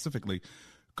 specifically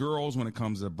girls when it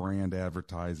comes to brand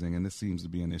advertising. And this seems to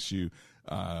be an issue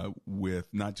with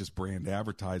not just brand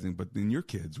advertising, but in your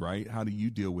kids, right? How do you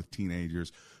deal with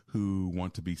teenagers who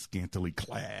want to be scantily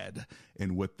clad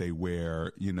in what they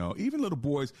wear? You know, even little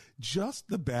boys, just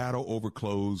the battle over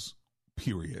clothes,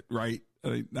 period, right?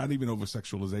 Not even over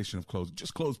sexualization of clothes,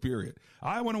 just clothes, period.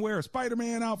 I want to wear a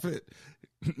Spider-Man outfit,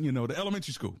 you know, to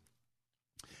elementary school.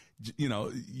 You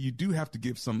know, you do have to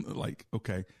give some, like,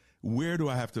 okay, where do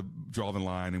I have to draw the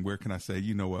line, and where can I say,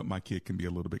 you know what, my kid can be a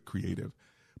little bit creative?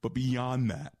 But beyond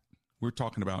that, we're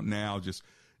talking about now just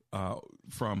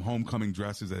from homecoming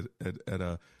dresses at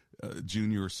a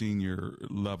junior or senior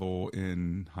level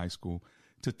in high school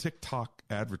to TikTok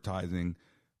advertising.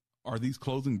 Are these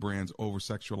clothing brands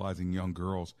over-sexualizing young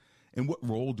girls? And what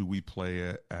role do we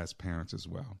play as parents as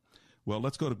well? Well,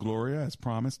 let's go to Gloria, as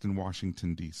promised, in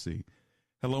Washington, D.C.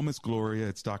 Hello, Miss Gloria.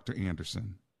 It's Dr.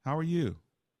 Anderson. How are you?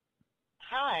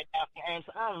 Hi, Dr.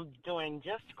 Anderson. I'm doing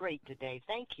just great today.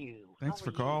 Thank you. Thanks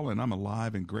for calling. I'm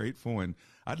alive and grateful, and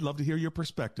I'd love to hear your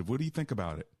perspective. What do you think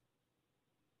about it?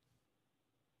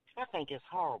 I think it's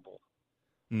horrible.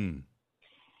 I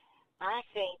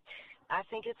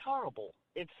think it's horrible.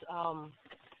 It's,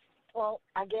 well,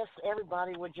 I guess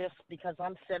everybody would just, because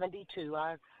I'm 72,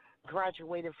 I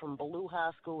graduated from Ballou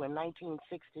High School in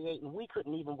 1968, and we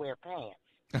couldn't even wear pants.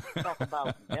 Talk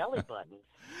about belly buttons.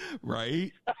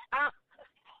 Right?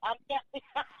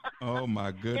 Oh,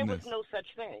 my goodness. There was no such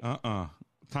thing.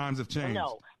 Times have changed.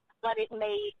 No, but it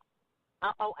made,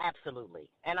 oh, absolutely.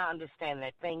 And I understand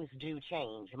that things do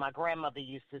change. My grandmother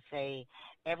used to say,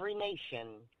 every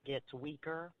nation gets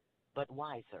weaker but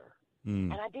wiser.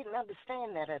 And I didn't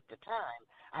understand that at the time.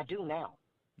 I do now.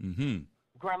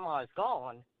 Grandma is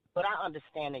gone, but I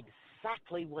understand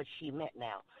exactly what she meant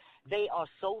now. They are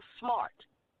so smart.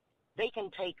 They can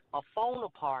take a phone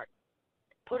apart,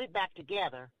 put it back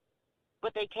together,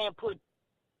 but they can't put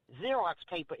Xerox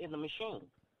paper in the machine.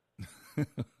 They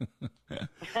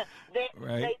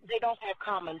don't have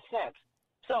common sense.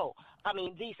 So, I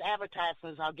mean, these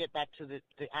advertisements, I'll get back to the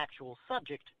actual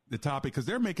subject. The topic, because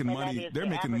they're making money. They're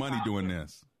making money doing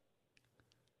this.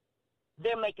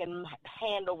 They're making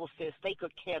hand over fist. They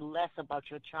could care less about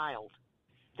your child.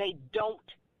 They don't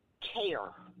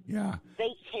care. Yeah.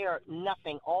 They care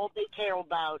nothing. All they care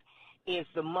about is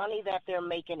the money that they're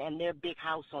making and their big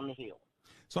house on the hill.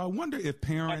 So I wonder if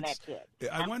parents,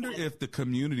 I wonder if the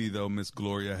community, though, Miss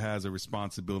Gloria, has a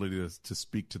responsibility to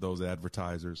speak to those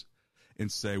advertisers and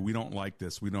say, we don't like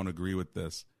this. We don't agree with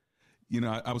this. You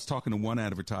know, I was talking to one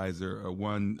advertiser,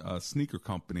 one sneaker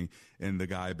company, and the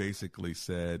guy basically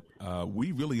said,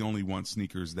 we really only want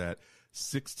sneakers that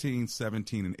 16,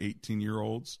 17, and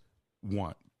 18-year-olds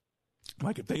want.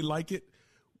 Like, if they like it,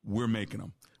 we're making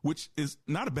them, which is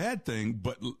not a bad thing,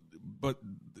 but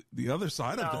the other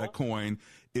side of that coin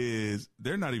is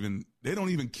they don't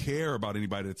even care about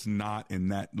anybody that's not in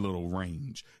that little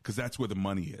range, because that's where the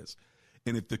money is.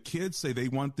 And if the kids say they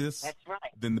want this, that's right,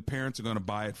 then the parents are going to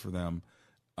buy it for them.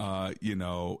 You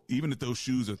know, even if those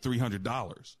shoes are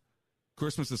 $300,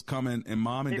 Christmas is coming and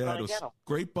mom and dad will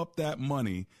scrape up that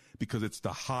money because it's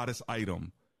the hottest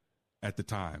item at the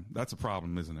time. That's a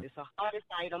problem, isn't it? It's the hottest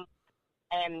item,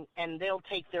 and they'll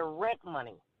take their rent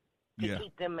money to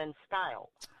keep them in style.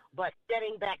 But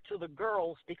getting back to the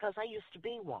girls, because I used to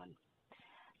be one,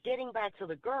 getting back to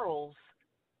the girls,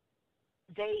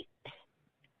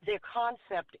 their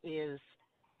concept is,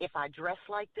 if I dress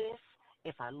like this,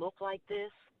 if I look like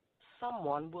this,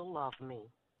 someone will love me.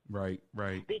 Right.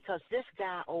 Because this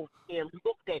guy over here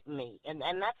looked at me, and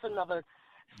that's another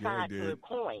side to the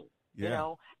coin. Yeah. You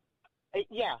know,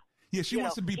 Yeah, she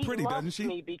wants to be pretty, doesn't she?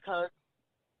 Me because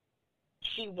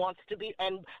she wants to be,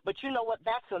 but you know what?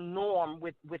 That's a norm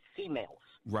with females.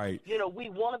 Right. You know, we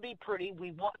want to be pretty,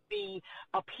 we want to be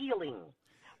appealing,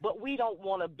 but we don't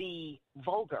want to be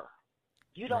vulgar.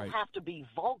 You don't have to be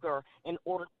vulgar in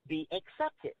order to be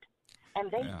accepted.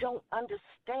 And they don't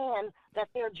understand that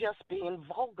they're just being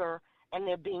vulgar and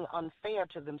they're being unfair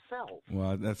to themselves.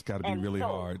 Well, that's got to be really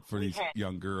hard for these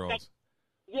young girls.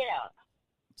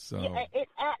 So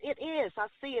it is. I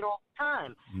see it all the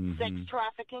time. Mm-hmm. Sex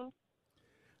trafficking.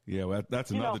 Yeah, well,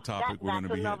 that's another topic we're going to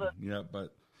be hitting. Yeah,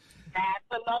 but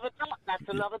that's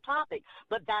another topic.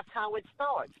 But that's how it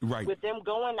starts. Right. With them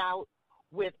going out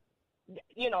with,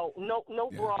 you know, no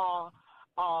bra,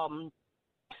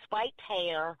 spiked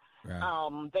hair.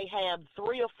 Right. They have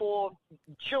 3 or 4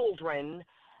 children,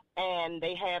 and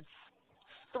they have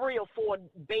 3 or 4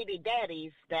 baby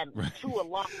daddies that 2 are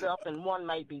locked up and 1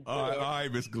 might be dead. All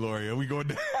right, Miss Gloria, we going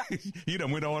down. You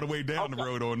done went all the way down the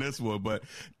road on this one, but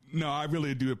no, I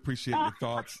really do appreciate your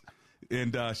thoughts.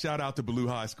 And shout out to Blue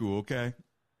High School, okay?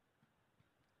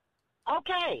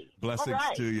 Okay. Blessings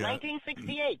to you.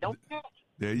 1968. Don't forget.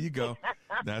 There you go.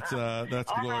 That's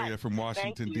Gloria from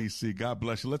Washington, D.C. God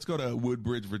bless you. Let's go to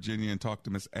Woodbridge, Virginia, and talk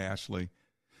to Miss Ashley.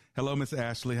 Hello, Miss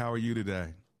Ashley. How are you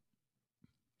today?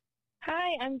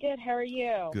 Hi, I'm good. How are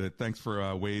you? Good. Thanks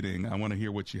for waiting. I want to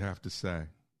hear what you have to say.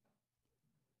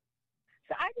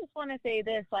 So I just want to say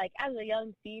this, like, as a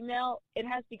young female, it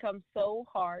has become so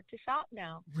hard to shop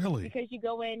now. Really? Because you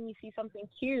go in, you see something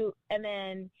cute, and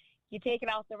then you take it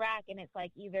off the rack, and it's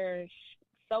like either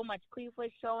so much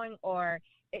cleavage showing or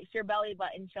it's your belly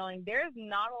button showing. There's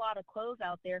not a lot of clothes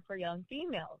out there for young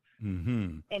females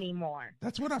anymore.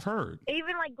 That's what I've heard.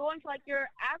 Even like going to like your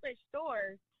average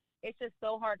stores, it's just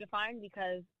so hard to find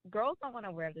because girls don't want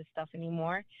to wear this stuff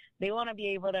anymore. They want to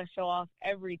be able to show off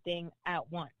everything at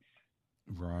once.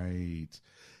 Right.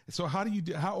 So how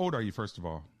old are you, first of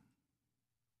all?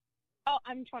 Oh,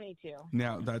 I'm 22.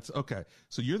 Now that's okay.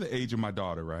 So you're the age of my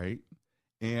daughter, right?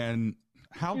 And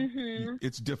how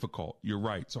it's difficult. You're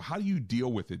right. So how do you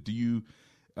deal with it? Do you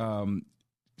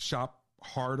shop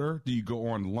harder? Do you go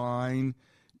online?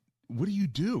 What do you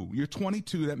do? You're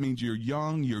 22. That means you're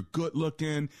young. You're good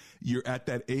looking. You're at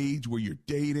that age where you're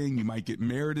dating. You might get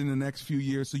married in the next few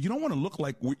years. So you don't want to look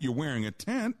like you're wearing a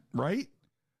tent, right?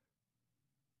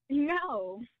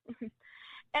 No.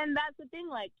 And that's the thing,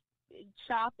 like,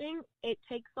 shopping, it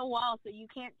takes a while, so you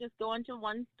can't just go into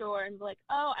one store and be like,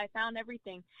 oh, I found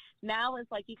everything. Now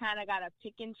it's like you kind of got to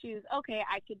pick and choose. Okay,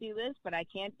 I could do this, but I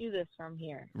can't do this from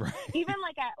here. Right. Even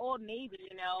like at Old Navy,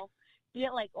 you know,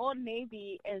 like Old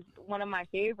Navy is one of my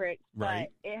favorites, right,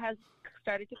 but it has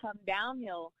started to come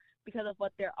downhill because of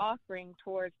what they're offering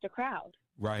towards the crowd.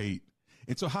 Right.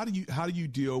 And so how do you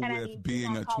deal with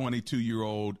being a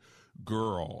 22-year-old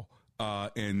girl?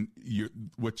 And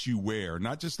what you wear,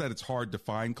 not just that it's hard to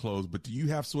find clothes, but do you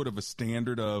have sort of a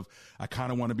standard of, I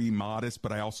kind of want to be modest,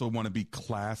 but I also want to be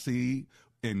classy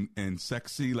and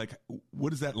sexy? Like, what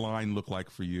does that line look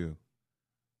like for you?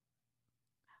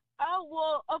 Oh,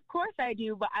 well, of course I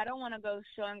do, but I don't want to go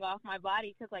showing off my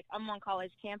body because, like, I'm on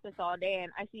college campus all day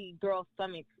and I see girls'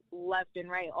 stomachs left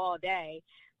and right all day.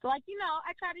 So, like, you know,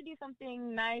 I try to do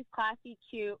something nice, classy,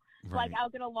 cute. So, Right. like, I'll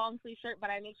get a long sleeve shirt,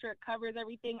 but I make sure it covers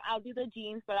everything. I'll do the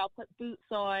jeans, but I'll put boots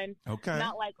on. Okay.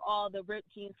 Not like all the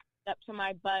ripped jeans up to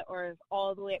my butt or is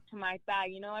all the way up to my thigh.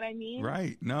 You know what I mean?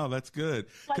 Right. No, that's good.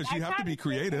 Because Like, you have to be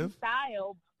creative.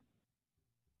 Style.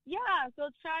 Yeah, so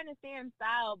it's trying to stay in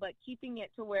style, but keeping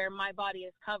it to where my body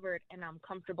is covered and I'm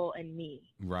comfortable in me.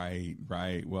 Right,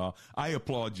 right. Well, I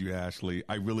applaud you, Ashley.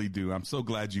 I really do. I'm so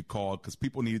glad you called because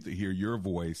people need to hear your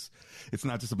voice. It's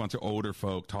not just a bunch of older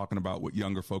folk talking about what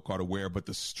younger folk ought to wear, but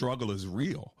the struggle is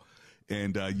real.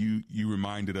 And you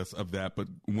reminded us of that. But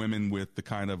women with the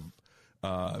kind of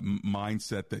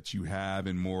mindset that you have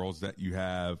and morals that you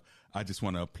have, I just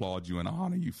want to applaud you and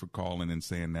honor you for calling and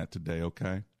saying that today,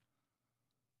 okay?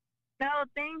 No,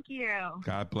 thank you.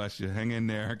 God bless you. Hang in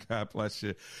there. God bless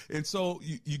you. And so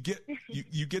you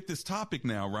get this topic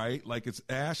now, right? Like it's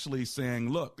Ashley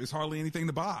saying, look, there's hardly anything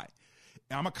to buy.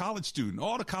 I'm a college student.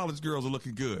 All the college girls are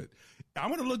looking good. I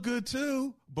want to look good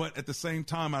too, but at the same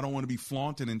time, I don't want to be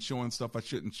flaunting and showing stuff I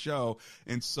shouldn't show.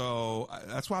 And so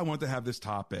that's why I wanted to have this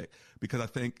topic, because I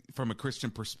think from a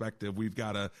Christian perspective, we've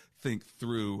got to think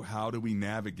through how do we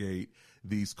navigate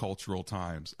these cultural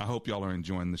times. I hope y'all are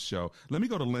enjoying the show. Let me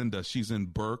go to Linda. She's in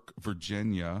Burke,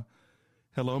 Virginia.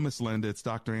 Hello, Miss Linda. It's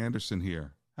Dr. Anderson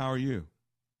here. How are you?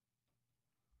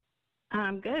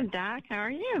 I'm good, Doc. How are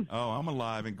you? Oh, I'm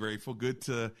alive and grateful. Good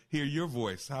to hear your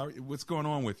voice. What's going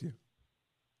on with you?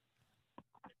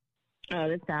 Oh,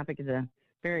 this topic is a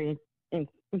very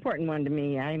important one to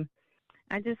me. I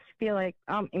just feel like,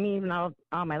 even all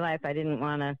my life, I didn't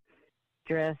want to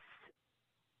dress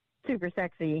super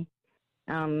sexy.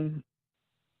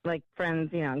 Like friends,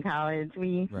 in college,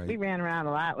 we ran around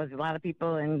a lot with a lot of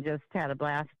people and just had a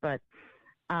blast. But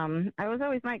I was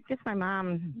always my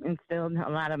mom instilled a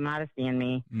lot of modesty in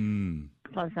me.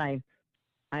 Plus, I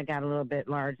got a little bit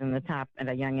large in the top at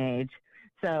a young age,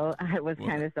 so I was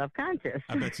kind of self-conscious.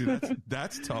 I bet you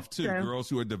that's tough too. So, girls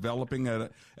who are developing at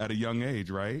a young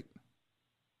age, right?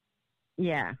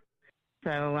 Yeah.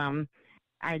 So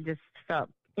I just felt,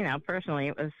 personally,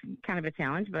 it was kind of a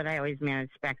challenge, but I always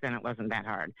managed. Back then, it wasn't that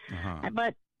hard.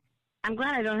 But I'm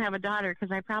glad I don't have a daughter,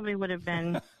 because I probably would have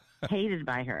been hated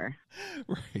by her.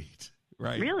 Right.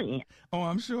 Really? Oh,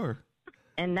 I'm sure.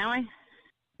 And now I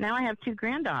have 2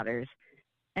 granddaughters,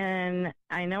 and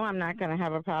I know I'm not going to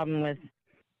have a problem with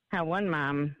how one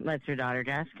mom lets her daughter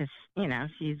dress, because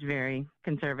she's very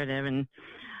conservative,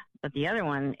 but the other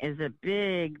one is a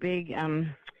big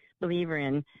believer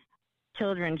in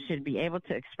children should be able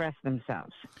to express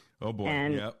themselves. Oh boy!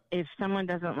 And if someone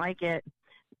doesn't like it,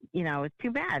 it's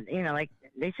too bad. Like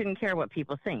they shouldn't care what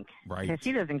people think. Right. Because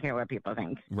she doesn't care what people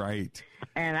think. Right.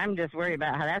 And I'm just worried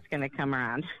about how that's going to come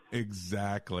around.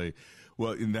 Exactly.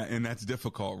 Well, and that's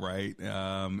difficult, right?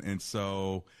 And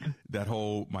so that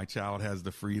whole, my child has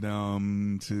the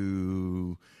freedom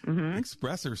to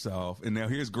express herself. And now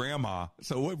here's grandma.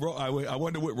 So what role, I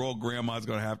wonder what role grandma's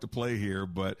going to have to play here,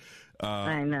 but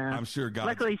I know. I'm sure God.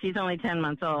 Luckily, she's only 10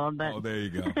 months old. But. Oh, there you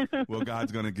go. Well,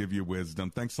 God's going to give you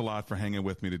wisdom. Thanks a lot for hanging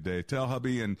with me today. Tell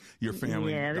hubby and your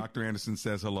family, Dr. Anderson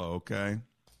says hello, okay?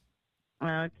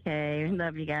 Okay.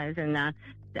 Love you guys. And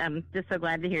I'm just so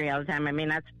glad to hear you all the time. I may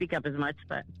not speak up as much,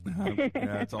 but.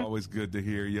 Yeah, it's always good to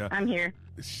hear you. I'm here.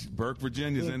 Burke,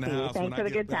 Virginia's in the house. Thanks for the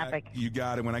good topic. You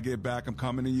got it. When I get back, I'm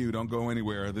coming to you. Don't go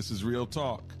anywhere. This is Real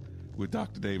Talk with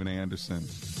Dr. David Anderson.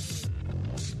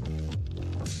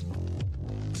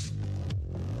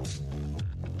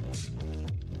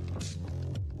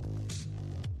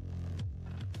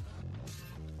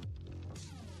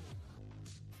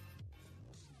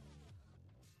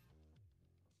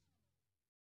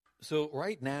 So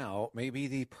right now may be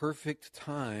the perfect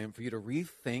time for you to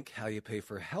rethink how you pay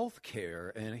for health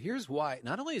care. And here's why.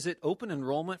 Not only is it open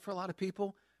enrollment for a lot of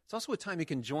people, it's also a time you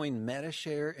can join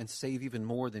Medi-Share and save even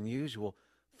more than usual.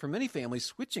 For many families,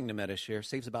 switching to Medi-Share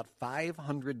saves about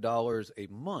 $500 a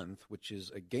month, which is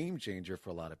a game changer for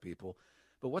a lot of people.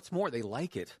 But what's more, they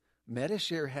like it.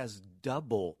 Medi-Share has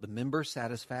double the member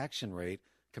satisfaction rate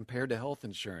compared to health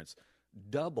insurance.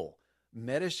 Double.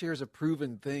 Medi-Share is a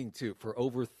proven thing, too. For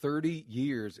over 30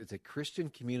 years, it's a Christian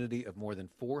community of more than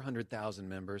 400,000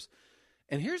 members.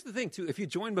 And here's the thing, too. If you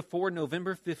join before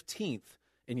November 15th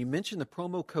and you mention the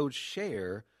promo code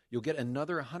SHARE, you'll get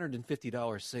another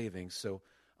 $150 savings. So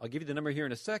I'll give you the number here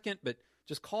in a second, but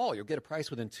just call. You'll get a price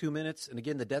within 2 minutes. And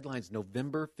again, the deadline's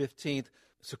November 15th.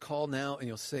 So call now and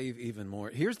you'll save even more.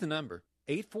 Here's the number,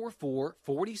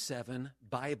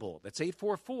 844-47-BIBLE. That's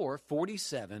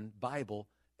 844-47-BIBLE.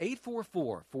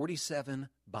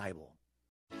 844-47-BIBLE.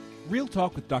 Real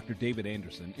Talk with Dr. David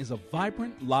Anderson is a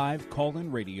vibrant live call-in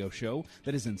radio show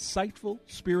that is insightful,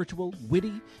 spiritual,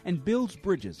 witty, and builds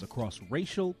bridges across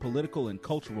racial, political, and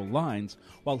cultural lines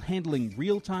while handling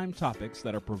real-time topics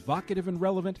that are provocative and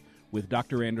relevant with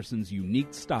Dr. Anderson's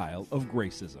unique style of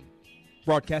gracism.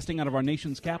 Broadcasting out of our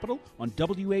nation's capital on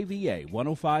WAVA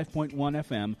 105.1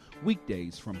 FM,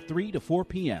 weekdays from 3 to 4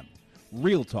 p.m.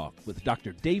 Real Talk with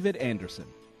Dr. David Anderson.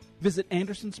 Visit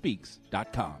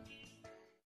AndersonSpeaks.com.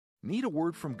 Need a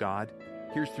word from God?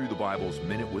 Here's Through the Bible's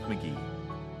Minute with McGee.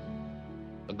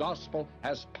 The gospel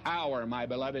has power, my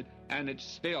beloved, and it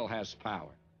still has power.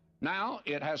 Now,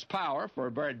 it has power for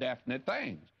very definite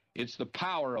things. It's the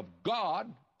power of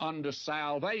God unto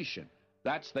salvation.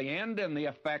 That's the end and the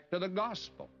effect of the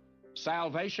gospel.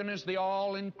 Salvation is the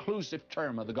all-inclusive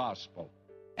term of the gospel,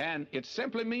 and it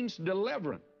simply means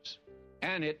deliverance,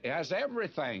 and it has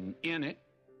everything in it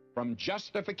from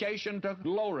justification to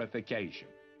glorification.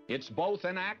 It's both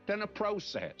an act and a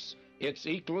process. It's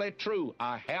equally true.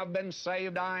 I have been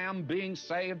saved, I am being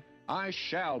saved, I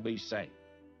shall be saved.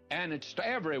 And it's to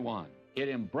everyone. It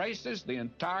embraces the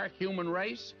entire human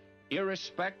race,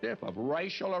 irrespective of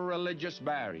racial or religious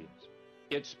barriers.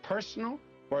 It's personal,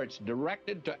 for it's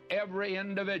directed to every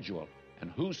individual,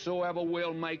 and whosoever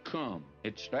will may come.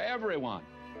 It's to everyone.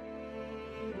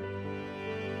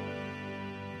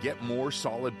 Get more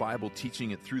solid Bible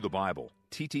teaching at Through the Bible,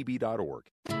 ttb.org.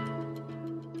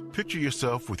 Picture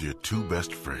yourself with your two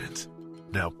best friends.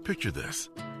 Now picture this.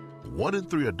 1 in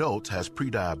 3 adults has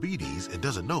prediabetes and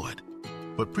doesn't know it.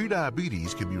 But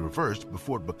prediabetes can be reversed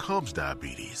before it becomes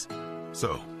diabetes.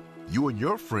 So, you and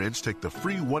your friends take the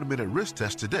free 1-minute risk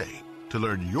test today to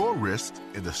learn your risks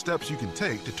and the steps you can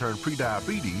take to turn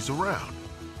prediabetes around.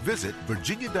 Visit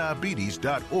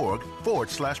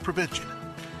virginiadiabetes.org/prevention.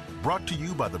 Brought to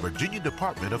you by the Virginia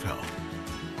Department of Health.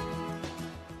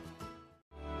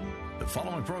 The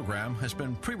following program has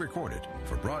been pre-recorded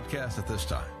for broadcast at this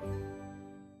time.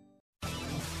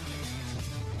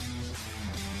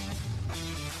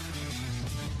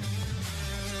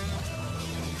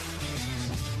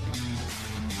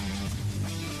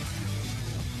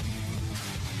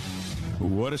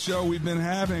 What a show we've been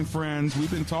having, friends.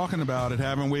 We've been talking about it,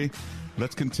 haven't we?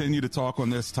 Let's continue to talk on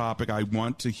this topic. I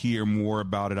want to hear more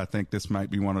about it. I think this might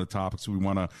be one of the topics we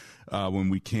want to, when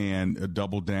we can,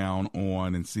 double down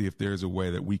on and see if there's a way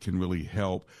that we can really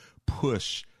help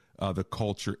push the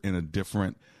culture in a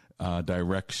different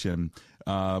direction.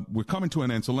 We're coming to an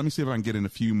end, so let me see if I can get in a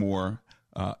few more.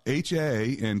 H.A.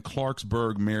 in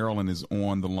Clarksburg, Maryland is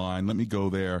on the line. Let me go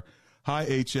there. Hi,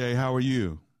 H.A. How are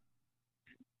you?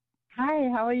 Hi,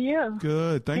 how are you?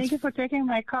 Good. Thanks. Thank you for taking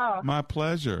my call. My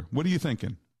pleasure. What are you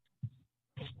thinking?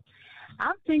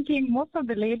 I'm thinking most of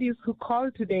the ladies who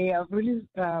called today have really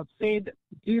said,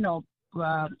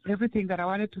 everything that I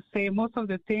wanted to say. Most of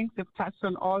the things, they've touched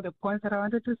on all the points that I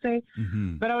wanted to say.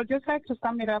 Mm-hmm. But I would just like to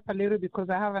sum it up a little because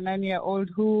I have a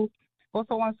 9-year-old who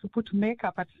also wants to put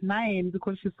makeup at 9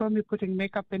 because she saw me putting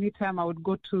makeup anytime I would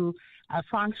go to a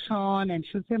function, and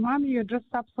she would say, Mommy, you're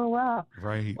dressed up so well.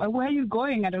 Right. Well, where are you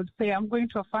going? And I would say, I'm going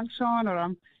to a function, or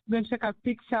I'm going to take a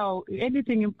picture, or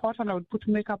anything important, I would put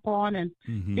makeup on and,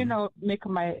 make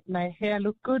my hair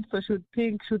look good. So she would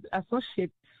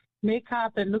associate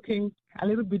makeup and looking a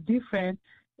little bit different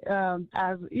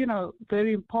as,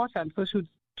 very important. So she would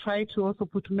try to also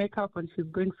put makeup when she's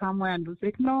going somewhere, and would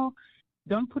say, no,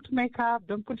 don't put makeup,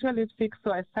 don't put your lipstick.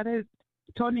 So I started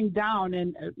toning down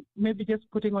and maybe just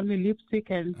putting only lipstick,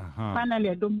 and finally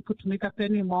I don't put makeup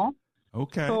anymore.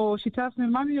 Okay. So she tells me,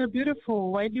 Mommy, you're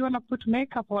beautiful. Why do you want to put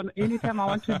makeup on anytime I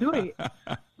want to do it?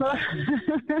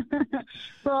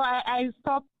 So I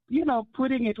stopped,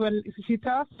 putting it when she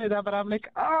tells me that, but I'm like,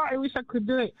 I wish I could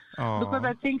do it. Because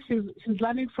I think she's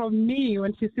learning from me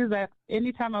when she sees that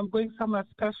anytime I'm going somewhere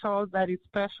special, that is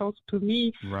special to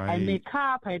me, right. I make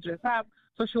up, I dress up.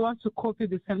 So she wants to copy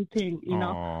the same thing,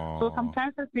 So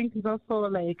sometimes I think it's also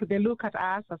like they look at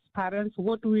us as parents.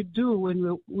 What do we do when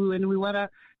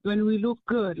we look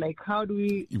good? Like, how do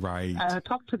we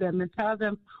talk to them and tell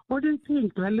them, what do you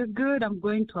think? Do I look good? I'm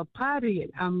going to a party.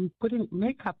 I'm putting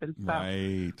makeup and stuff.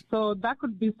 Right. So that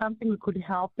could be something we could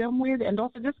help them with, and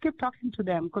also just keep talking to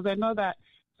them, because I know that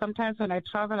sometimes when I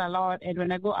travel a lot and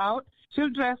when I go out, she'll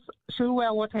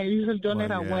wear what I usually don't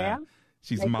let her wear.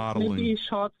 She's like modeling. Maybe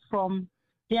shorts from.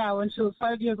 Yeah, when she was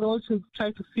 5 years old, she would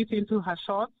try to fit into her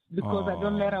shorts because I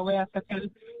don't let her wear a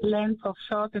certain length of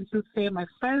shorts, and she'll say, my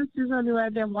friends usually wear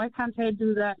them. Why can't I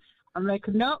do that? I'm like,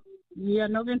 no, we are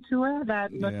not going to wear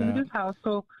that, not in this house.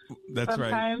 So that's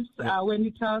sometimes right. When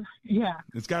you tell,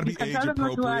 it's got to be age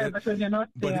appropriate. But when you're not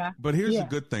there. But here's the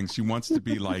good thing: she wants to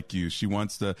be like you. She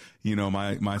wants to,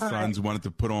 my sons wanted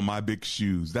to put on my big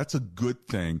shoes. That's a good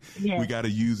thing. Yes. We got to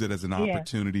use it as an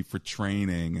opportunity for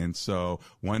training. And so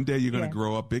one day you're going to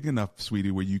grow up big enough,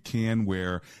 sweetie, where you can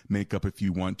wear makeup if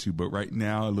you want to. But right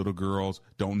now, little girls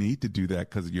don't need to do that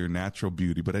because of your natural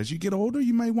beauty. But as you get older,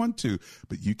 you may want to.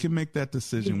 But you can make that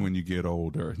decision when you get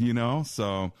older.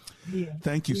 So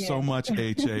thank you so much,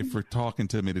 HA, for talking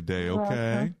to me today.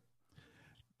 Okay.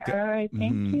 All right.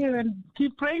 Thank you. And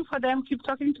keep praying for them. Keep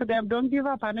talking to them. Don't give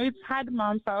up. I know it's hard,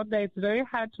 moms out there. It's very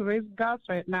hard to raise girls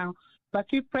right now. But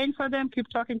keep praying for them. Keep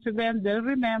talking to them. They'll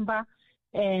remember.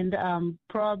 And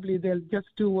probably they'll just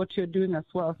do what you're doing as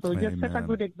well. So just set a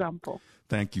good example.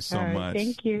 Thank you so much.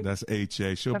 Thank you. That's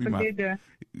HA. She'll Have be a my good day.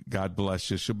 God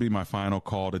bless you. She'll be my final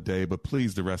call today, but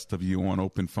please, the rest of you on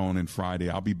Open Phone and Friday,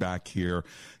 I'll be back here.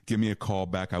 Give me a call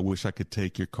back. I wish I could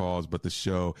take your calls, but the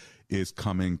show is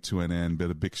coming to an end.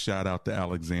 But a big shout out to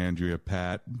Alexandria,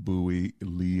 Pat, Bowie,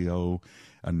 Leo,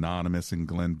 Anonymous, and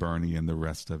Glenn Burney, and the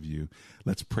rest of you.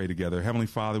 Let's pray together. Heavenly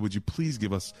Father, would you please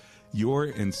give us your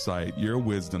insight, your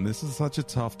wisdom? This is such a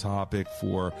tough topic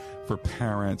for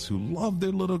parents who love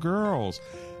their little girls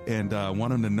and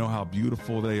want them to know how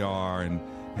beautiful they are, and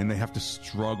they have to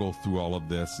struggle through all of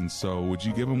this. And so would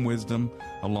you give them wisdom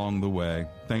along the way?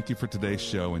 Thank you for today's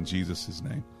show in Jesus'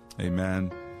 name.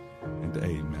 Amen and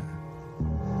amen.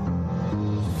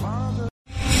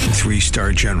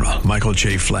 3-star General Michael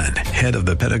J. Flynn, head of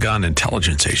the Pentagon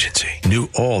Intelligence Agency, knew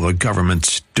all the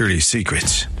government's dirty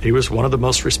secrets. He was one of the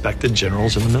most respected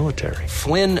generals in the military.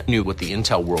 Flynn knew what the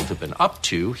intel world had been up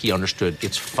to. He understood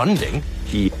its funding.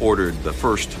 He ordered the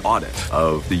first audit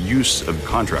of the use of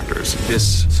contractors.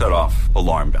 This set off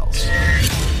alarm bells.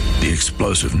 The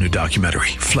explosive new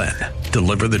documentary, Flynn,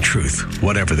 Deliver the Truth,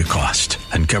 Whatever the Cost,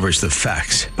 uncovers the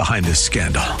facts behind this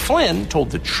scandal. Flynn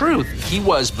told the truth. He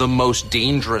was the most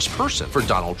dangerous person for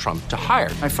Donald Trump to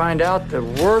hire. I find out the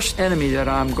worst enemy that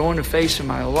I'm going to face in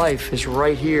my life is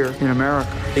right here in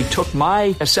America. They took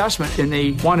my assessment and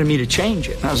they wanted me to change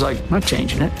it. And I was like, I'm not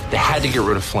changing it. They had to get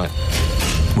rid of Flynn.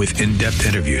 With in-depth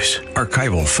interviews,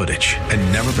 archival footage,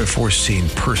 and never-before-seen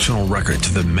personal records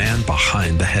of the man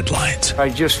behind the headlines. I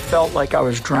just felt like I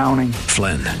was drowning.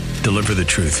 Flynn, Deliver the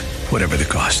Truth, Whatever the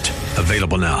Cost.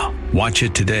 Available now. Watch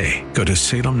it today. Go to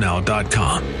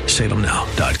salemnow.com.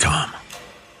 salemnow.com.